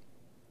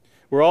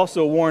 We're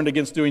also warned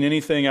against doing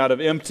anything out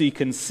of empty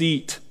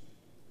conceit.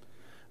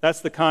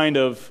 That's the kind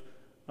of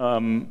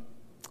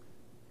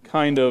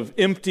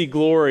empty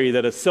glory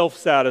that a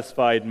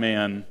self-satisfied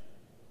man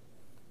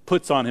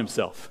puts on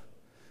himself,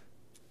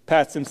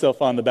 pats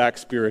himself on the back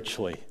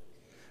spiritually.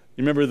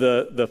 You remember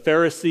the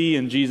Pharisee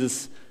in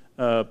Jesus'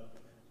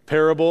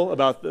 parable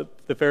about the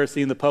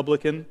Pharisee and the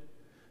publican?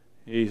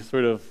 He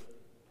sort of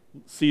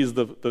sees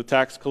the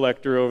tax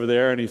collector over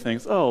there and he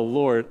thinks, oh,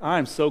 Lord,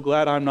 I'm so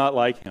glad I'm not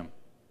like him.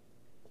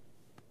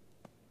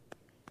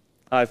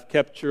 I've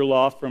kept your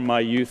law from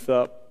my youth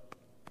up.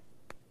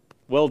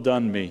 Well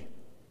done, me.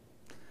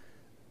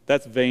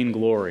 That's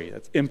vainglory.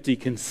 That's empty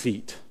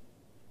conceit.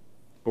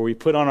 Where we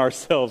put on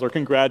ourselves or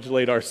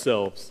congratulate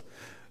ourselves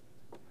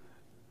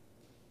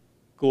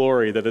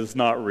glory that is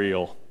not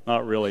real,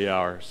 not really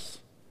ours.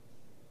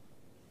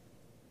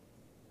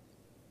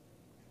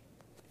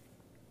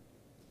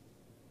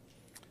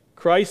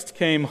 Christ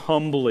came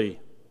humbly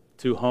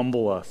to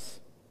humble us.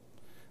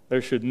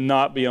 There should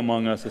not be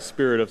among us a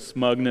spirit of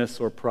smugness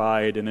or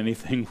pride in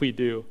anything we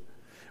do.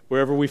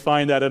 Wherever we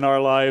find that in our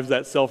lives,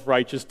 that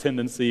self-righteous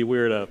tendency,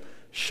 we're to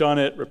shun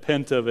it,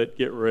 repent of it,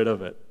 get rid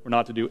of it. We're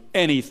not to do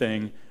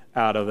anything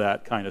out of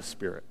that kind of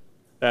spirit.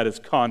 That is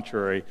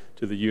contrary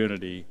to the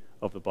unity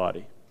of the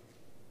body.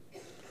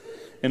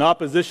 In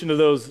opposition to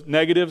those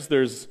negatives,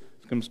 there's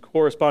some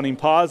corresponding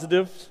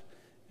positives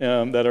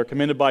that are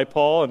commended by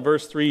Paul. In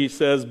verse 3 he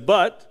says,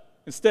 but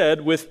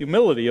instead, with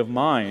humility of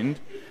mind,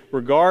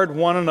 regard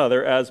one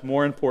another as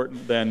more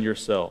important than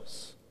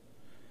yourselves.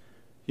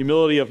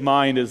 Humility of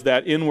mind is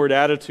that inward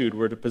attitude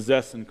we're to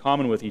possess in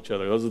common with each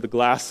other. Those are the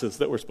glasses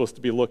that we're supposed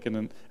to be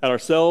looking at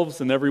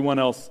ourselves and everyone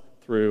else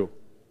through.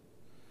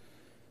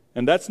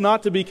 And that's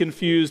not to be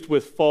confused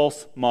with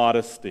false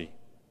modesty,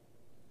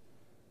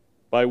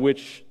 by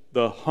which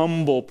the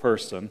humble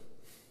person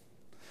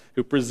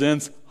who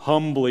presents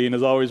humbly and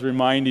is always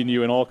reminding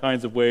you in all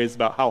kinds of ways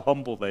about how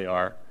humble they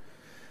are,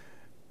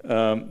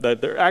 that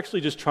they're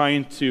actually just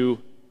trying to,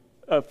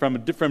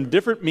 from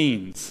different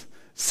means,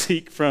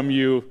 seek from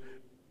you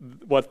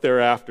what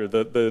they're after,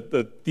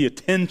 the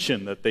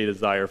attention that they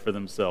desire for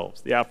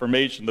themselves, the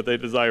affirmation that they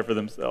desire for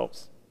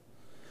themselves.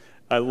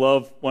 I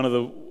love one of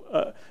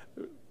the,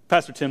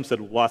 Pastor Tim said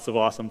lots of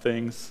awesome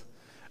things,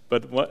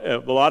 but a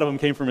lot of them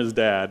came from his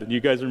dad. And you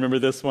guys remember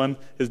this one?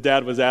 His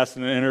dad was asked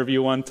in an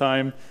interview one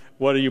time,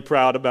 what are you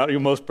proud about? Are you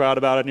most proud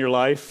about in your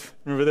life?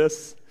 Remember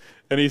this?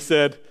 And he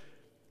said,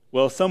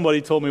 well,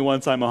 somebody told me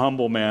once I'm a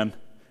humble man,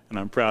 and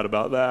I'm proud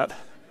about that.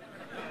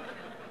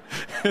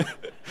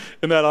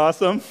 Isn't that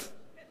awesome?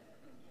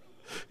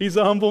 He's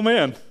a humble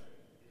man.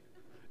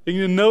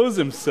 He knows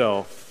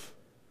himself.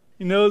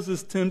 He knows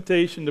his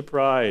temptation to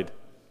pride.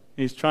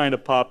 He's trying to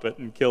pop it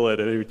and kill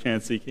it at every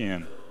chance he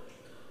can.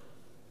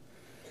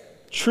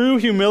 True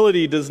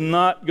humility does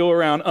not go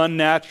around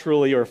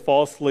unnaturally or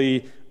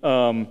falsely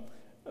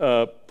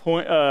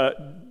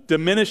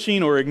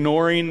diminishing or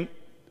ignoring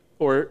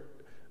or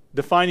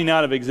defining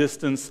out of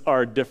existence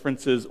our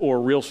differences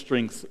or real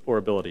strengths or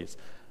abilities.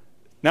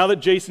 Now that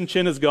Jason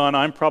Chin is gone,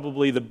 I'm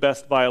probably the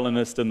best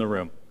violinist in the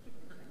room.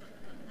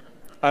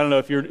 I don't know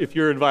if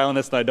you're a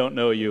violinist and I don't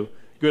know you.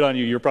 Good on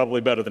you. You're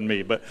probably better than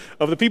me. But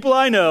of the people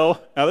I know,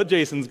 now that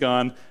Jason's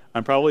gone,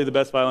 I'm probably the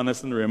best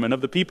violinist in the room. And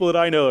of the people that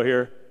I know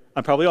here,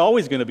 I'm probably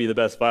always going to be the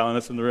best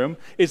violinist in the room.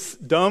 It's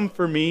dumb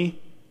for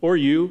me or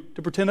you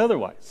to pretend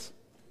otherwise.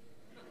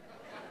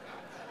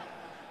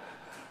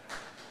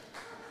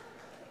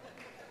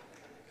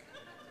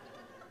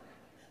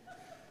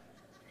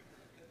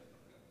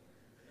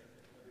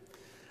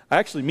 I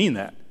actually mean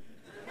that.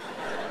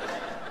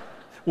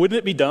 Wouldn't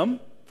it be dumb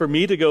for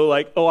me to go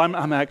like, oh,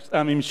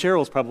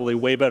 Cheryl's probably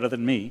way better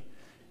than me.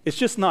 It's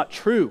just not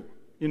true,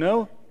 you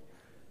know?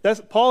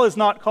 Paul is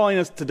not calling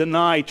us to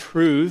deny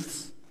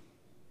truths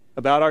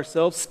about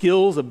ourselves,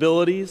 skills,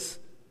 abilities,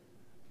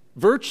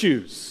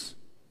 virtues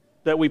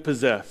that we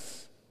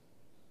possess.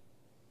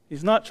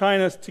 He's not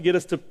trying to get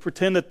us to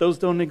pretend that those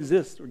don't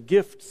exist, or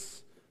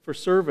gifts for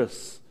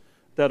service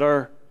that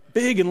are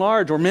big and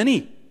large, or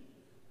many.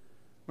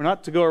 We're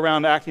not to go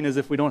around acting as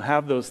if we don't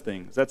have those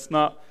things. That's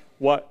not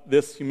what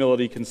this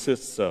humility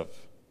consists of.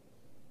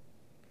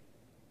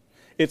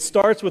 It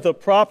starts with a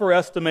proper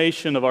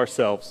estimation of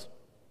ourselves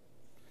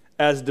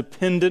as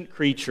dependent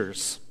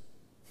creatures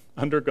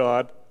under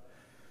God,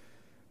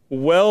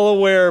 well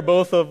aware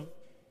both of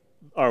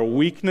our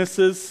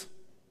weaknesses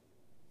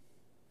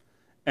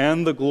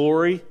and the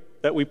glory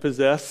that we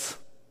possess,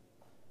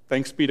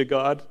 thanks be to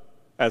God,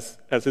 as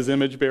His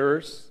image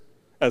bearers,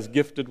 as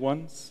gifted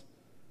ones.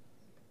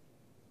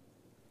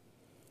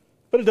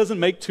 But it doesn't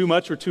make too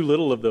much or too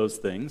little of those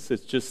things.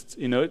 It's just,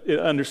 it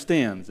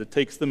understands. It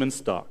takes them in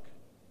stock.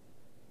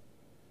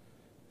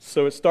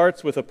 So it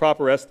starts with a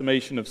proper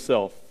estimation of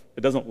self.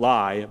 It doesn't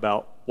lie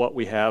about what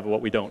we have and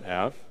what we don't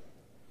have.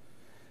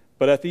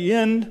 But at the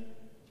end,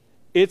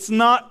 it's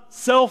not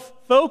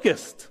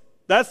self-focused.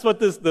 That's what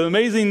the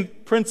amazing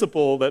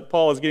principle that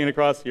Paul is getting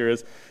across here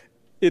is.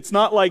 It's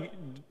not like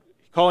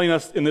calling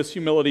us in this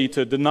humility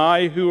to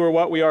deny who or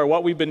what we are,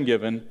 what we've been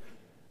given,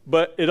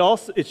 but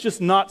it's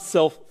just not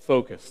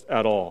self-focused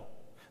at all.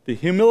 The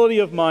humility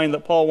of mind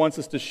that Paul wants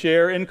us to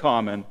share in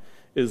common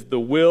is the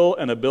will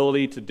and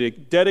ability to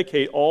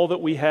dedicate all that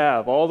we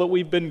have, all that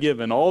we've been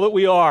given, all that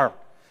we are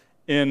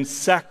in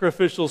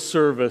sacrificial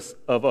service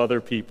of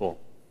other people,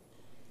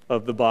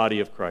 of the body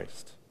of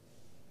Christ.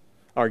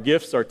 Our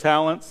gifts, our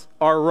talents,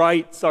 our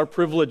rights, our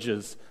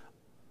privileges,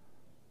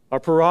 our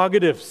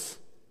prerogatives,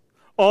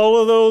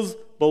 all of those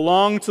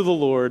belong to the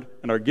Lord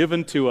and are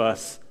given to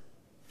us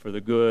for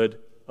the good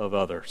of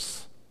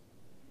others.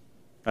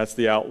 That's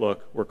the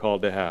outlook we're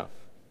called to have.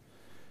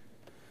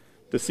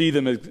 To see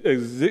them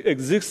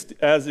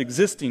as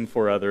existing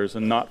for others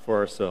and not for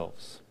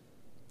ourselves.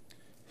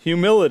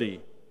 Humility,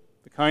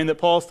 the kind that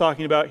Paul's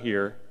talking about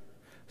here,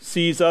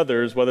 sees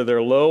others, whether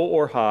they're low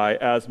or high,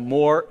 as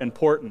more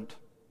important.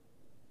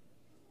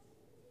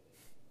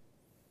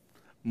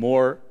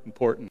 More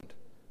important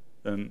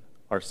than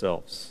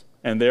ourselves.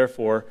 And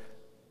therefore,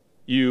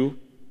 you,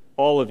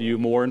 all of you,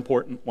 more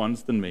important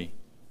ones than me,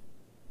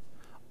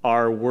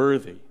 are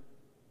worthy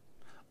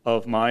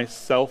of my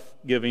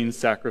self-giving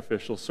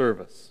sacrificial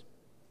service.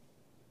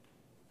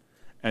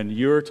 And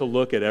you're to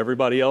look at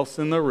everybody else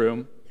in the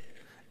room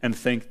and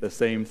think the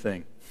same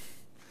thing.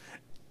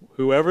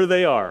 Whoever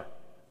they are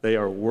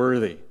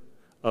worthy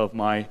of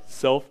my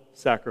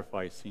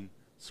self-sacrificing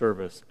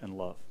service and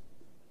love.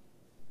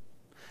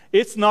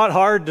 It's not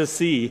hard to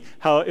see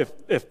how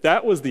if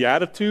that was the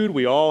attitude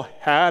we all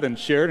had and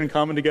shared in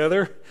common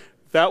together,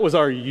 if that was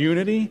our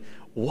unity,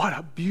 what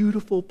a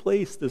beautiful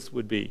place this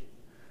would be.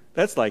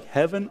 That's like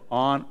heaven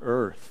on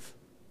earth.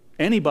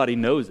 Anybody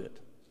knows it.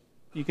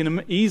 You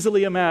can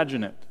easily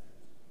imagine it.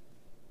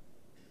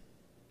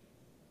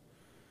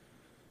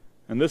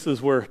 And this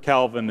is where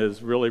Calvin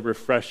is really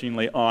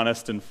refreshingly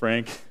honest and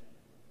frank.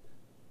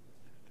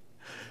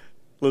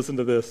 Listen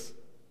to this.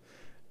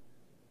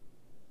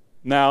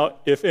 Now,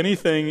 if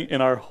anything in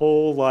our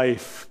whole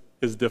life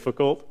is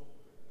difficult,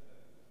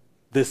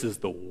 this is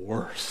the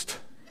worst.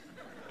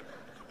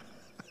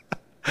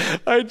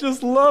 I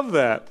just love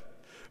that.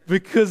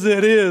 Because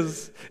it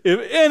is, if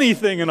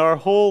anything in our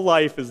whole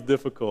life is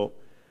difficult,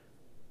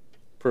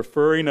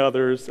 preferring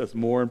others as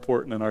more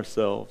important than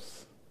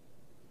ourselves,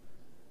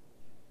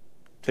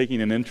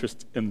 taking an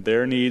interest in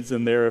their needs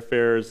and their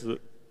affairs,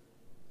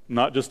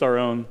 not just our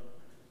own,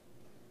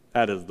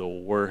 that is the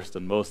worst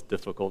and most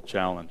difficult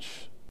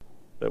challenge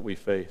that we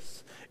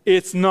face.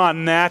 It's not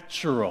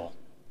natural.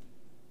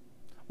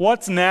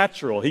 What's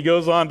natural? He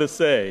goes on to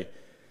say,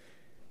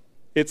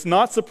 it's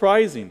not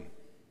surprising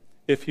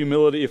if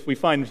we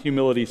find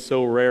humility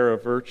so rare a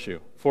virtue.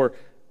 For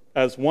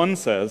as one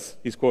says,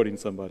 he's quoting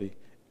somebody,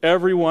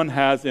 everyone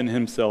has in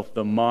himself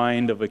the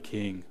mind of a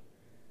king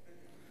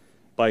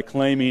by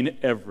claiming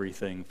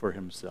everything for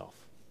himself.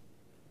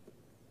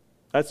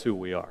 That's who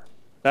we are.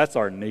 That's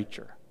our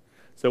nature.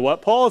 So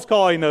what Paul is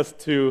calling us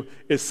to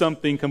is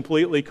something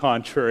completely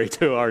contrary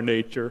to our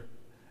nature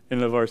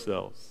and of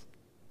ourselves.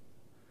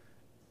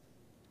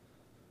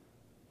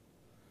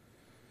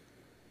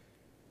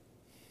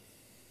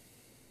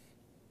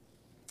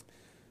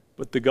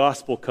 But the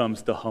gospel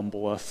comes to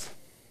humble us.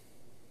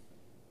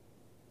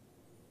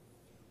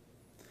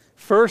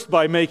 First,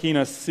 by making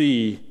us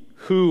see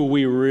who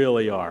we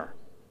really are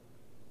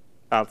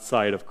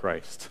outside of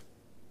Christ.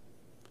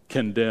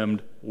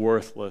 Condemned,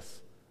 worthless,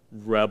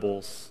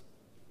 rebels,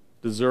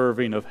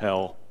 deserving of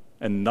hell,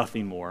 and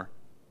nothing more.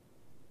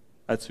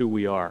 That's who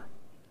we are.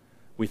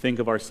 We think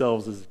of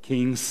ourselves as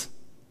kings,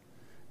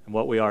 and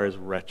what we are is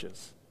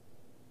wretches.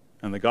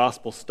 And the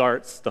gospel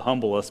starts to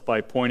humble us by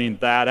pointing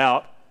that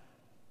out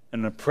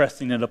and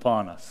impressing it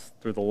upon us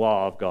through the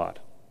law of God.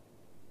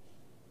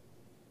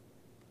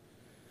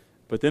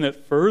 But then it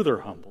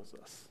further humbles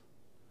us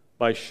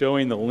by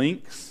showing the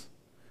lengths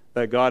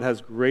that God has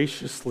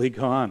graciously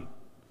gone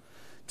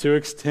to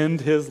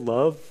extend his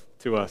love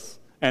to us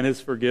and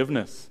his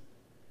forgiveness,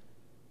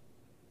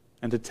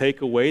 and to take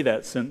away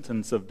that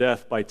sentence of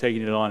death by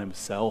taking it on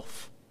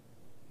himself.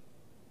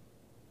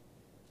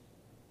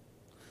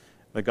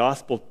 The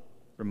gospel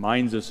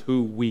reminds us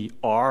who we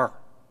are.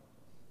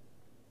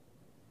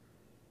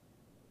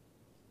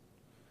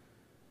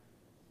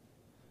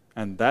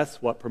 And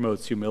that's what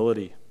promotes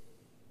humility,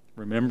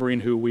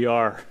 remembering who we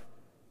are.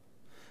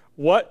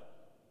 What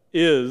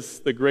is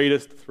the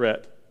greatest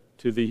threat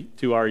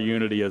to our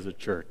unity as a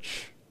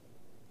church?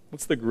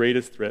 What's the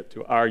greatest threat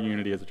to our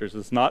unity as a church?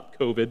 It's not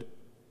COVID.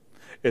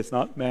 It's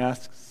not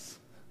masks.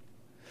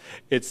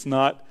 It's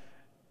not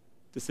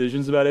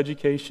decisions about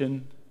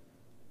education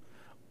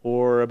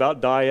or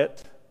about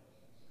diet.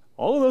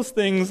 All of those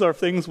things are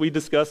things we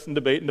discuss and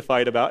debate and to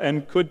fight about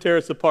and could tear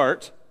us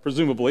apart,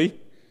 presumably.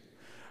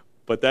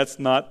 But that's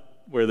not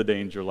where the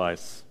danger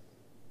lies.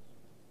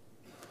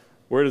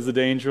 Where does the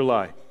danger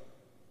lie?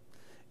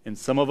 In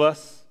some of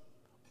us,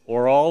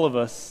 or all of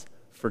us,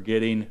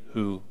 forgetting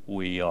who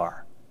we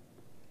are.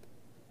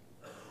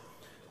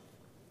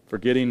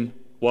 Forgetting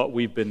what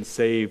we've been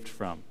saved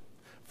from.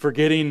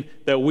 Forgetting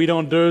that we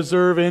don't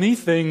deserve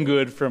anything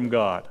good from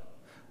God.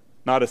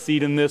 Not a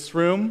seat in this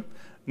room,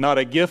 not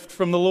a gift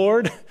from the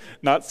Lord,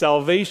 not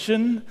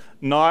salvation,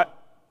 not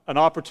an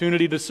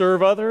opportunity to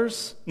serve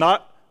others,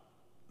 not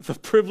the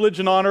privilege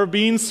and honor of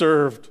being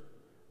served.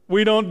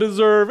 We don't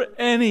deserve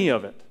any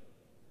of it.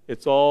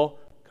 It's all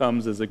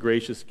comes as a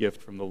gracious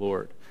gift from the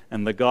Lord.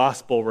 And the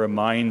gospel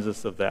reminds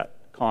us of that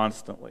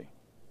constantly.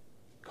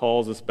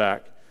 Calls us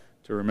back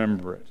to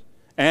remember it.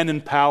 And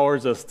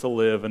empowers us to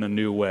live in a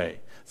new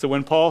way. So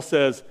when Paul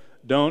says,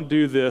 don't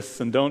do this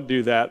and don't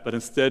do that, but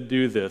instead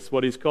do this,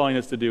 what he's calling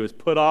us to do is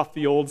put off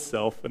the old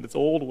self and its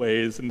old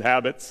ways and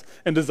habits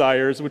and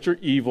desires, which are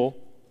evil,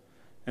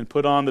 and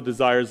put on the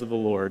desires of the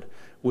Lord,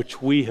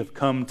 which we have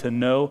come to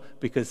know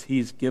because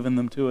he's given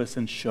them to us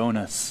and shown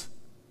us.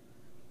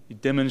 He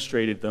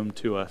demonstrated them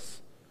to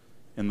us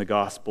in the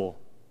gospel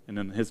and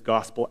in his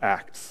gospel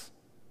acts.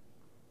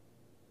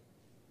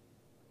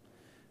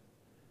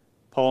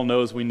 Paul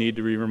knows we need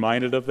to be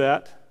reminded of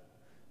that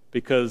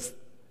because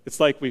it's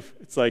like,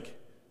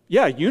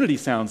 yeah, unity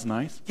sounds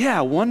nice.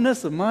 Yeah,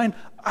 oneness of mind,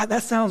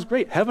 that sounds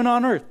great. Heaven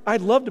on earth,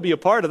 I'd love to be a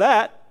part of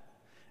that.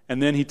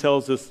 And then he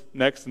tells us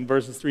next in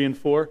verses 3 and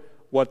 4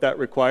 what that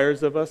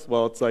requires of us.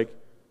 Well, it's like,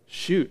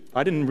 shoot,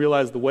 I didn't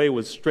realize the way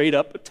was straight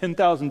up a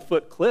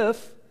 10,000-foot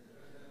cliff.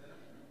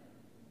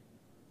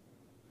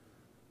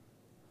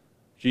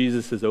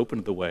 Jesus has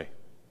opened the way.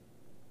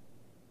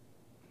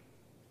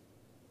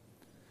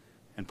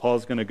 And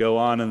Paul's going to go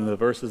on in the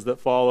verses that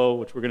follow,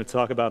 which we're going to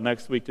talk about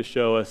next week, to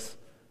show us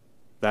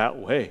that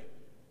way,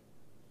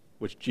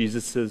 which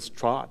Jesus has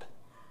trod,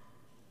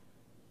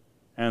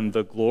 and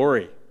the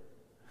glory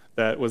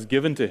that was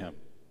given to him,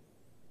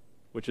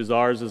 which is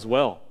ours as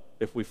well,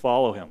 if we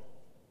follow him.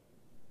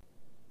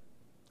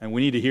 And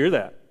we need to hear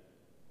that.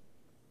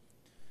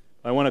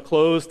 I want to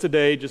close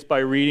today just by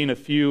reading a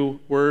few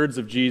words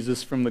of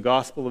Jesus from the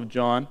Gospel of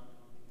John,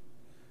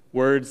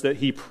 words that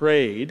he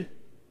prayed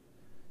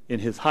in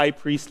his high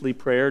priestly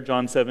prayer,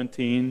 John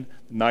 17,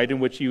 the night in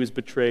which he was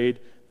betrayed,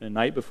 the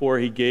night before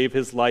he gave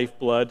his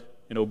lifeblood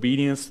in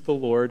obedience to the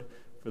Lord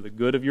for the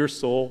good of your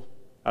soul,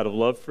 out of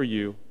love for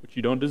you, which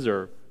you don't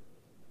deserve.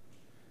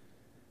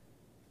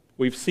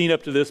 We've seen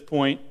up to this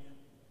point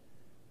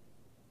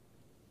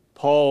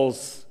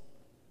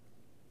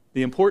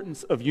the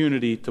importance of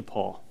unity to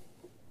Paul.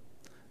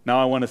 Now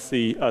I want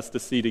us to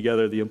see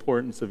together the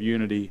importance of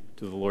unity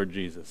to the Lord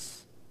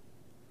Jesus.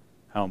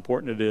 How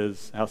important it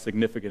is, how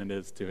significant it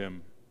is to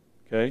him.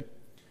 Okay?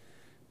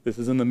 This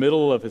is in the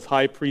middle of his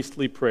high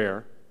priestly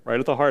prayer, right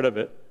at the heart of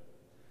it.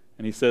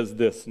 And he says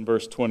this in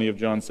verse 20 of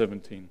John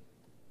 17.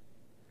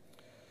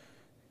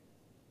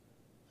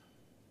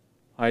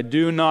 I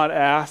do not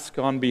ask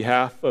on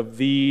behalf of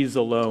these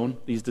alone,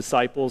 these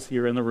disciples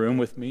here in the room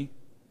with me,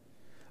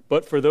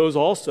 but for those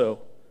also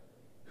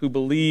who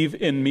believe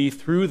in me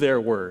through their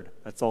word.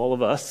 That's all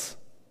of us.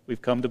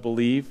 We've come to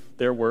believe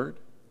their word.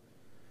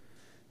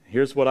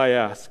 Here's what I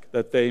ask,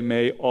 that they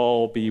may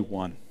all be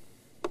one.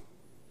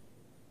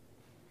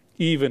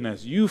 Even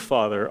as you,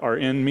 Father, are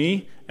in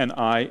me and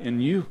I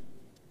in you,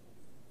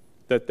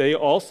 that they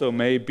also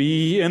may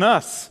be in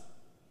us,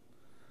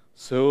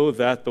 so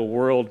that the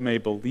world may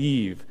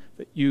believe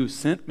that you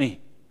sent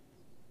me.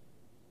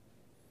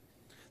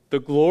 The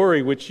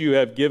glory which you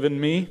have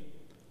given me,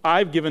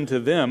 I've given to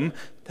them,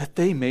 that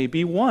they may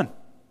be one,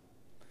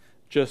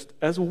 just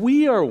as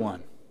we are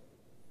one.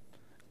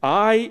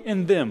 I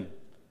and them,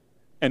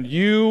 and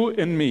you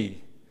and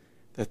me,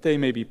 that they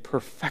may be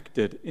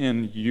perfected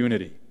in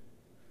unity,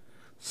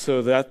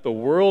 so that the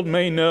world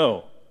may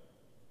know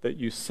that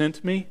you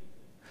sent me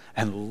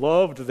and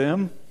loved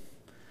them,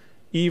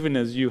 even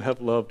as you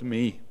have loved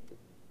me.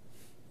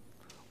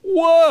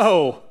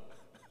 Whoa!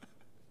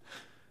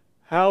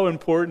 How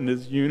important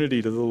is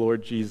unity to the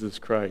Lord Jesus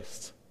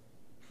Christ?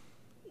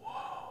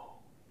 Whoa.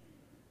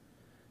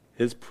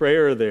 His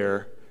prayer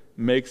there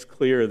makes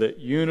clear that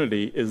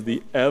unity is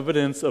the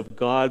evidence of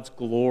God's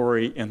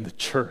glory in the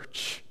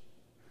church.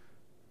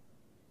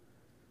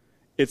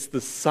 It's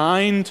the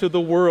sign to the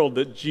world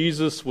that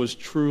Jesus was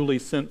truly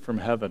sent from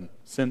heaven,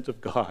 sent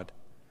of God.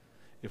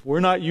 If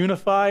we're not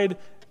unified,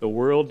 the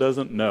world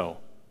doesn't know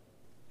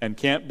and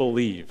can't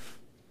believe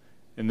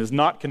and is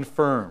not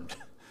confirmed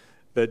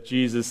that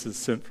Jesus is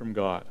sent from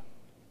God.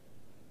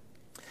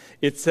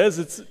 It says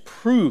it's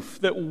proof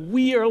that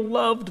we are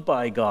loved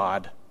by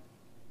God.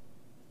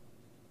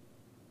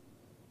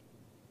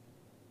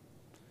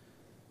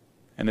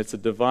 And it's a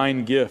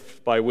divine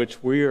gift by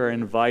which we are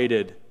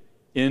invited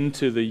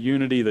into the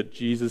unity that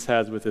Jesus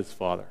has with his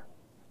Father.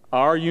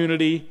 Our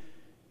unity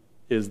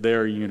is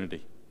their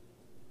unity.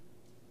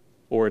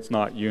 Or it's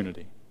not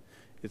unity.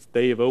 It's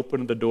they have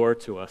opened the door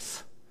to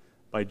us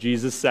by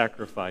Jesus'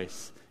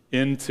 sacrifice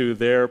into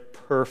their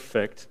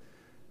perfect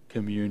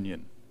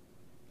communion.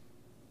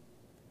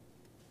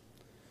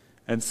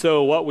 And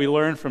so what we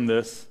learn from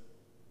this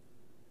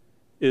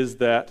is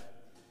that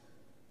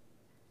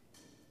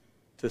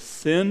to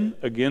sin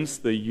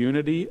against the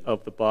unity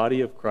of the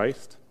body of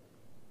Christ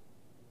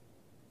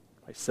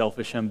by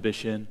selfish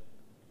ambition,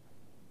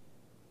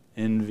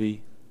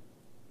 envy,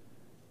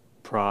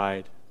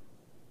 pride,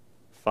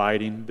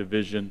 fighting,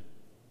 division,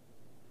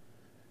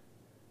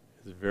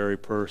 is very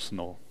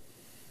personal.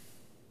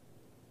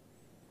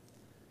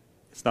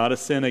 It's not a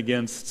sin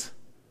against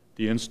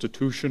the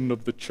institution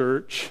of the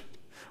church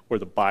or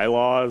the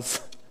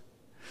bylaws.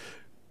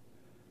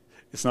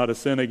 It's not a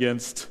sin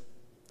against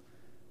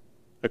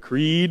a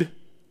creed,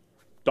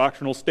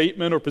 doctrinal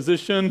statement, or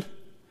position,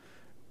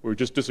 or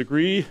just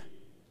disagree.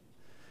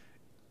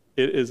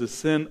 It is a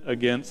sin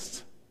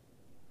against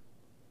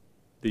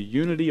the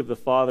unity of the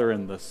Father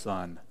and the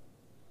Son,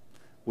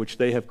 which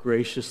they have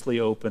graciously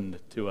opened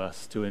to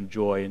us to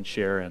enjoy and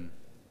share in.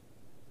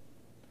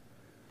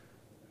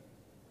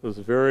 It was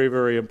very,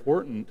 very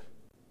important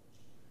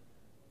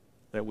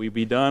that we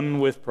be done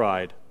with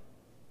pride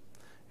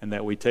and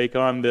that we take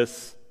on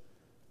this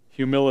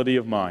humility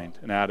of mind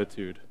and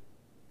attitude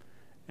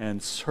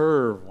and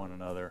serve one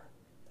another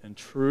in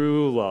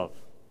true love.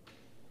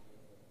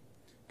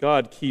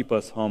 God, keep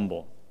us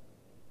humble.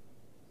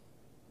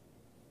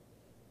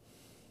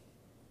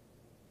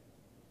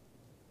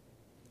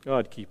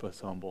 God, keep us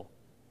humble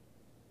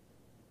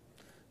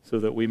so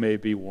that we may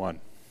be one.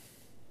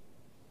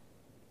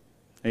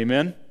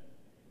 Amen?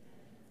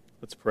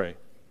 Let's pray.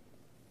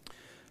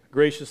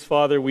 Gracious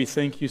Father, we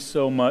thank you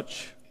so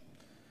much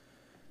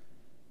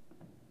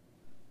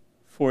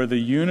for the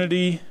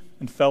unity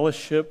and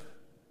fellowship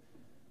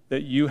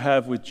that you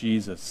have with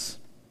Jesus.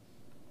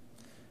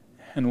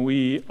 And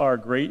we are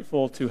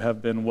grateful to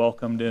have been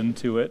welcomed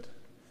into it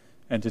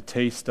and to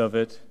taste of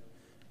it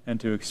and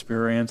to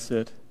experience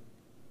it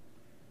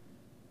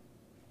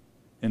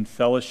in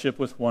fellowship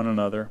with one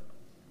another,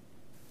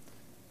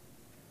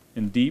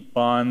 in deep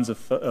bonds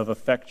of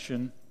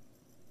affection,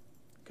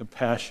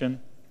 compassion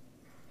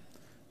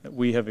that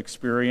we have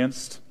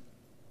experienced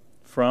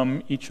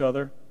from each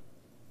other.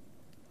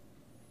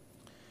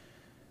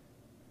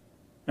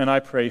 And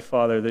I pray,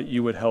 Father, that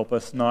you would help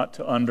us not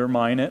to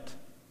undermine it,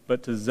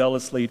 but to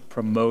zealously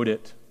promote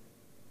it,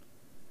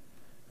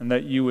 and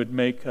that you would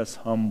make us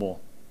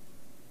humble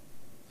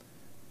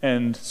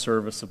and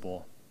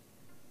serviceable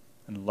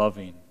and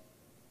loving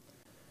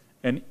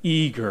and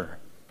eager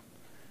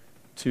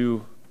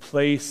to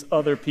place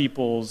other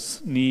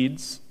people's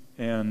needs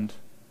and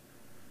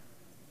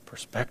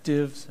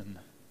perspectives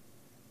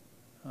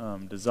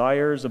and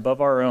desires above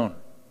our own.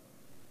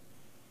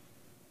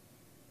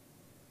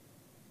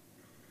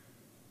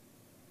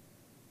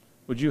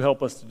 Would you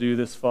help us to do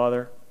this,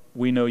 Father?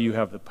 We know you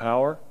have the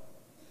power.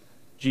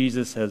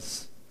 Jesus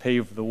has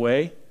paved the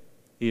way.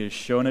 He has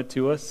shown it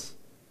to us.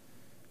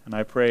 And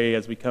I pray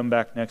as we come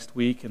back next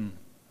week and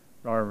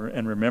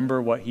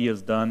remember what he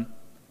has done,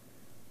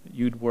 that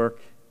you'd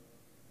work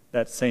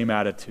that same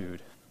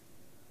attitude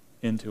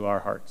into our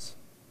hearts.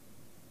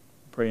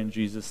 I pray in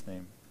Jesus'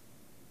 name.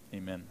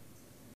 Amen.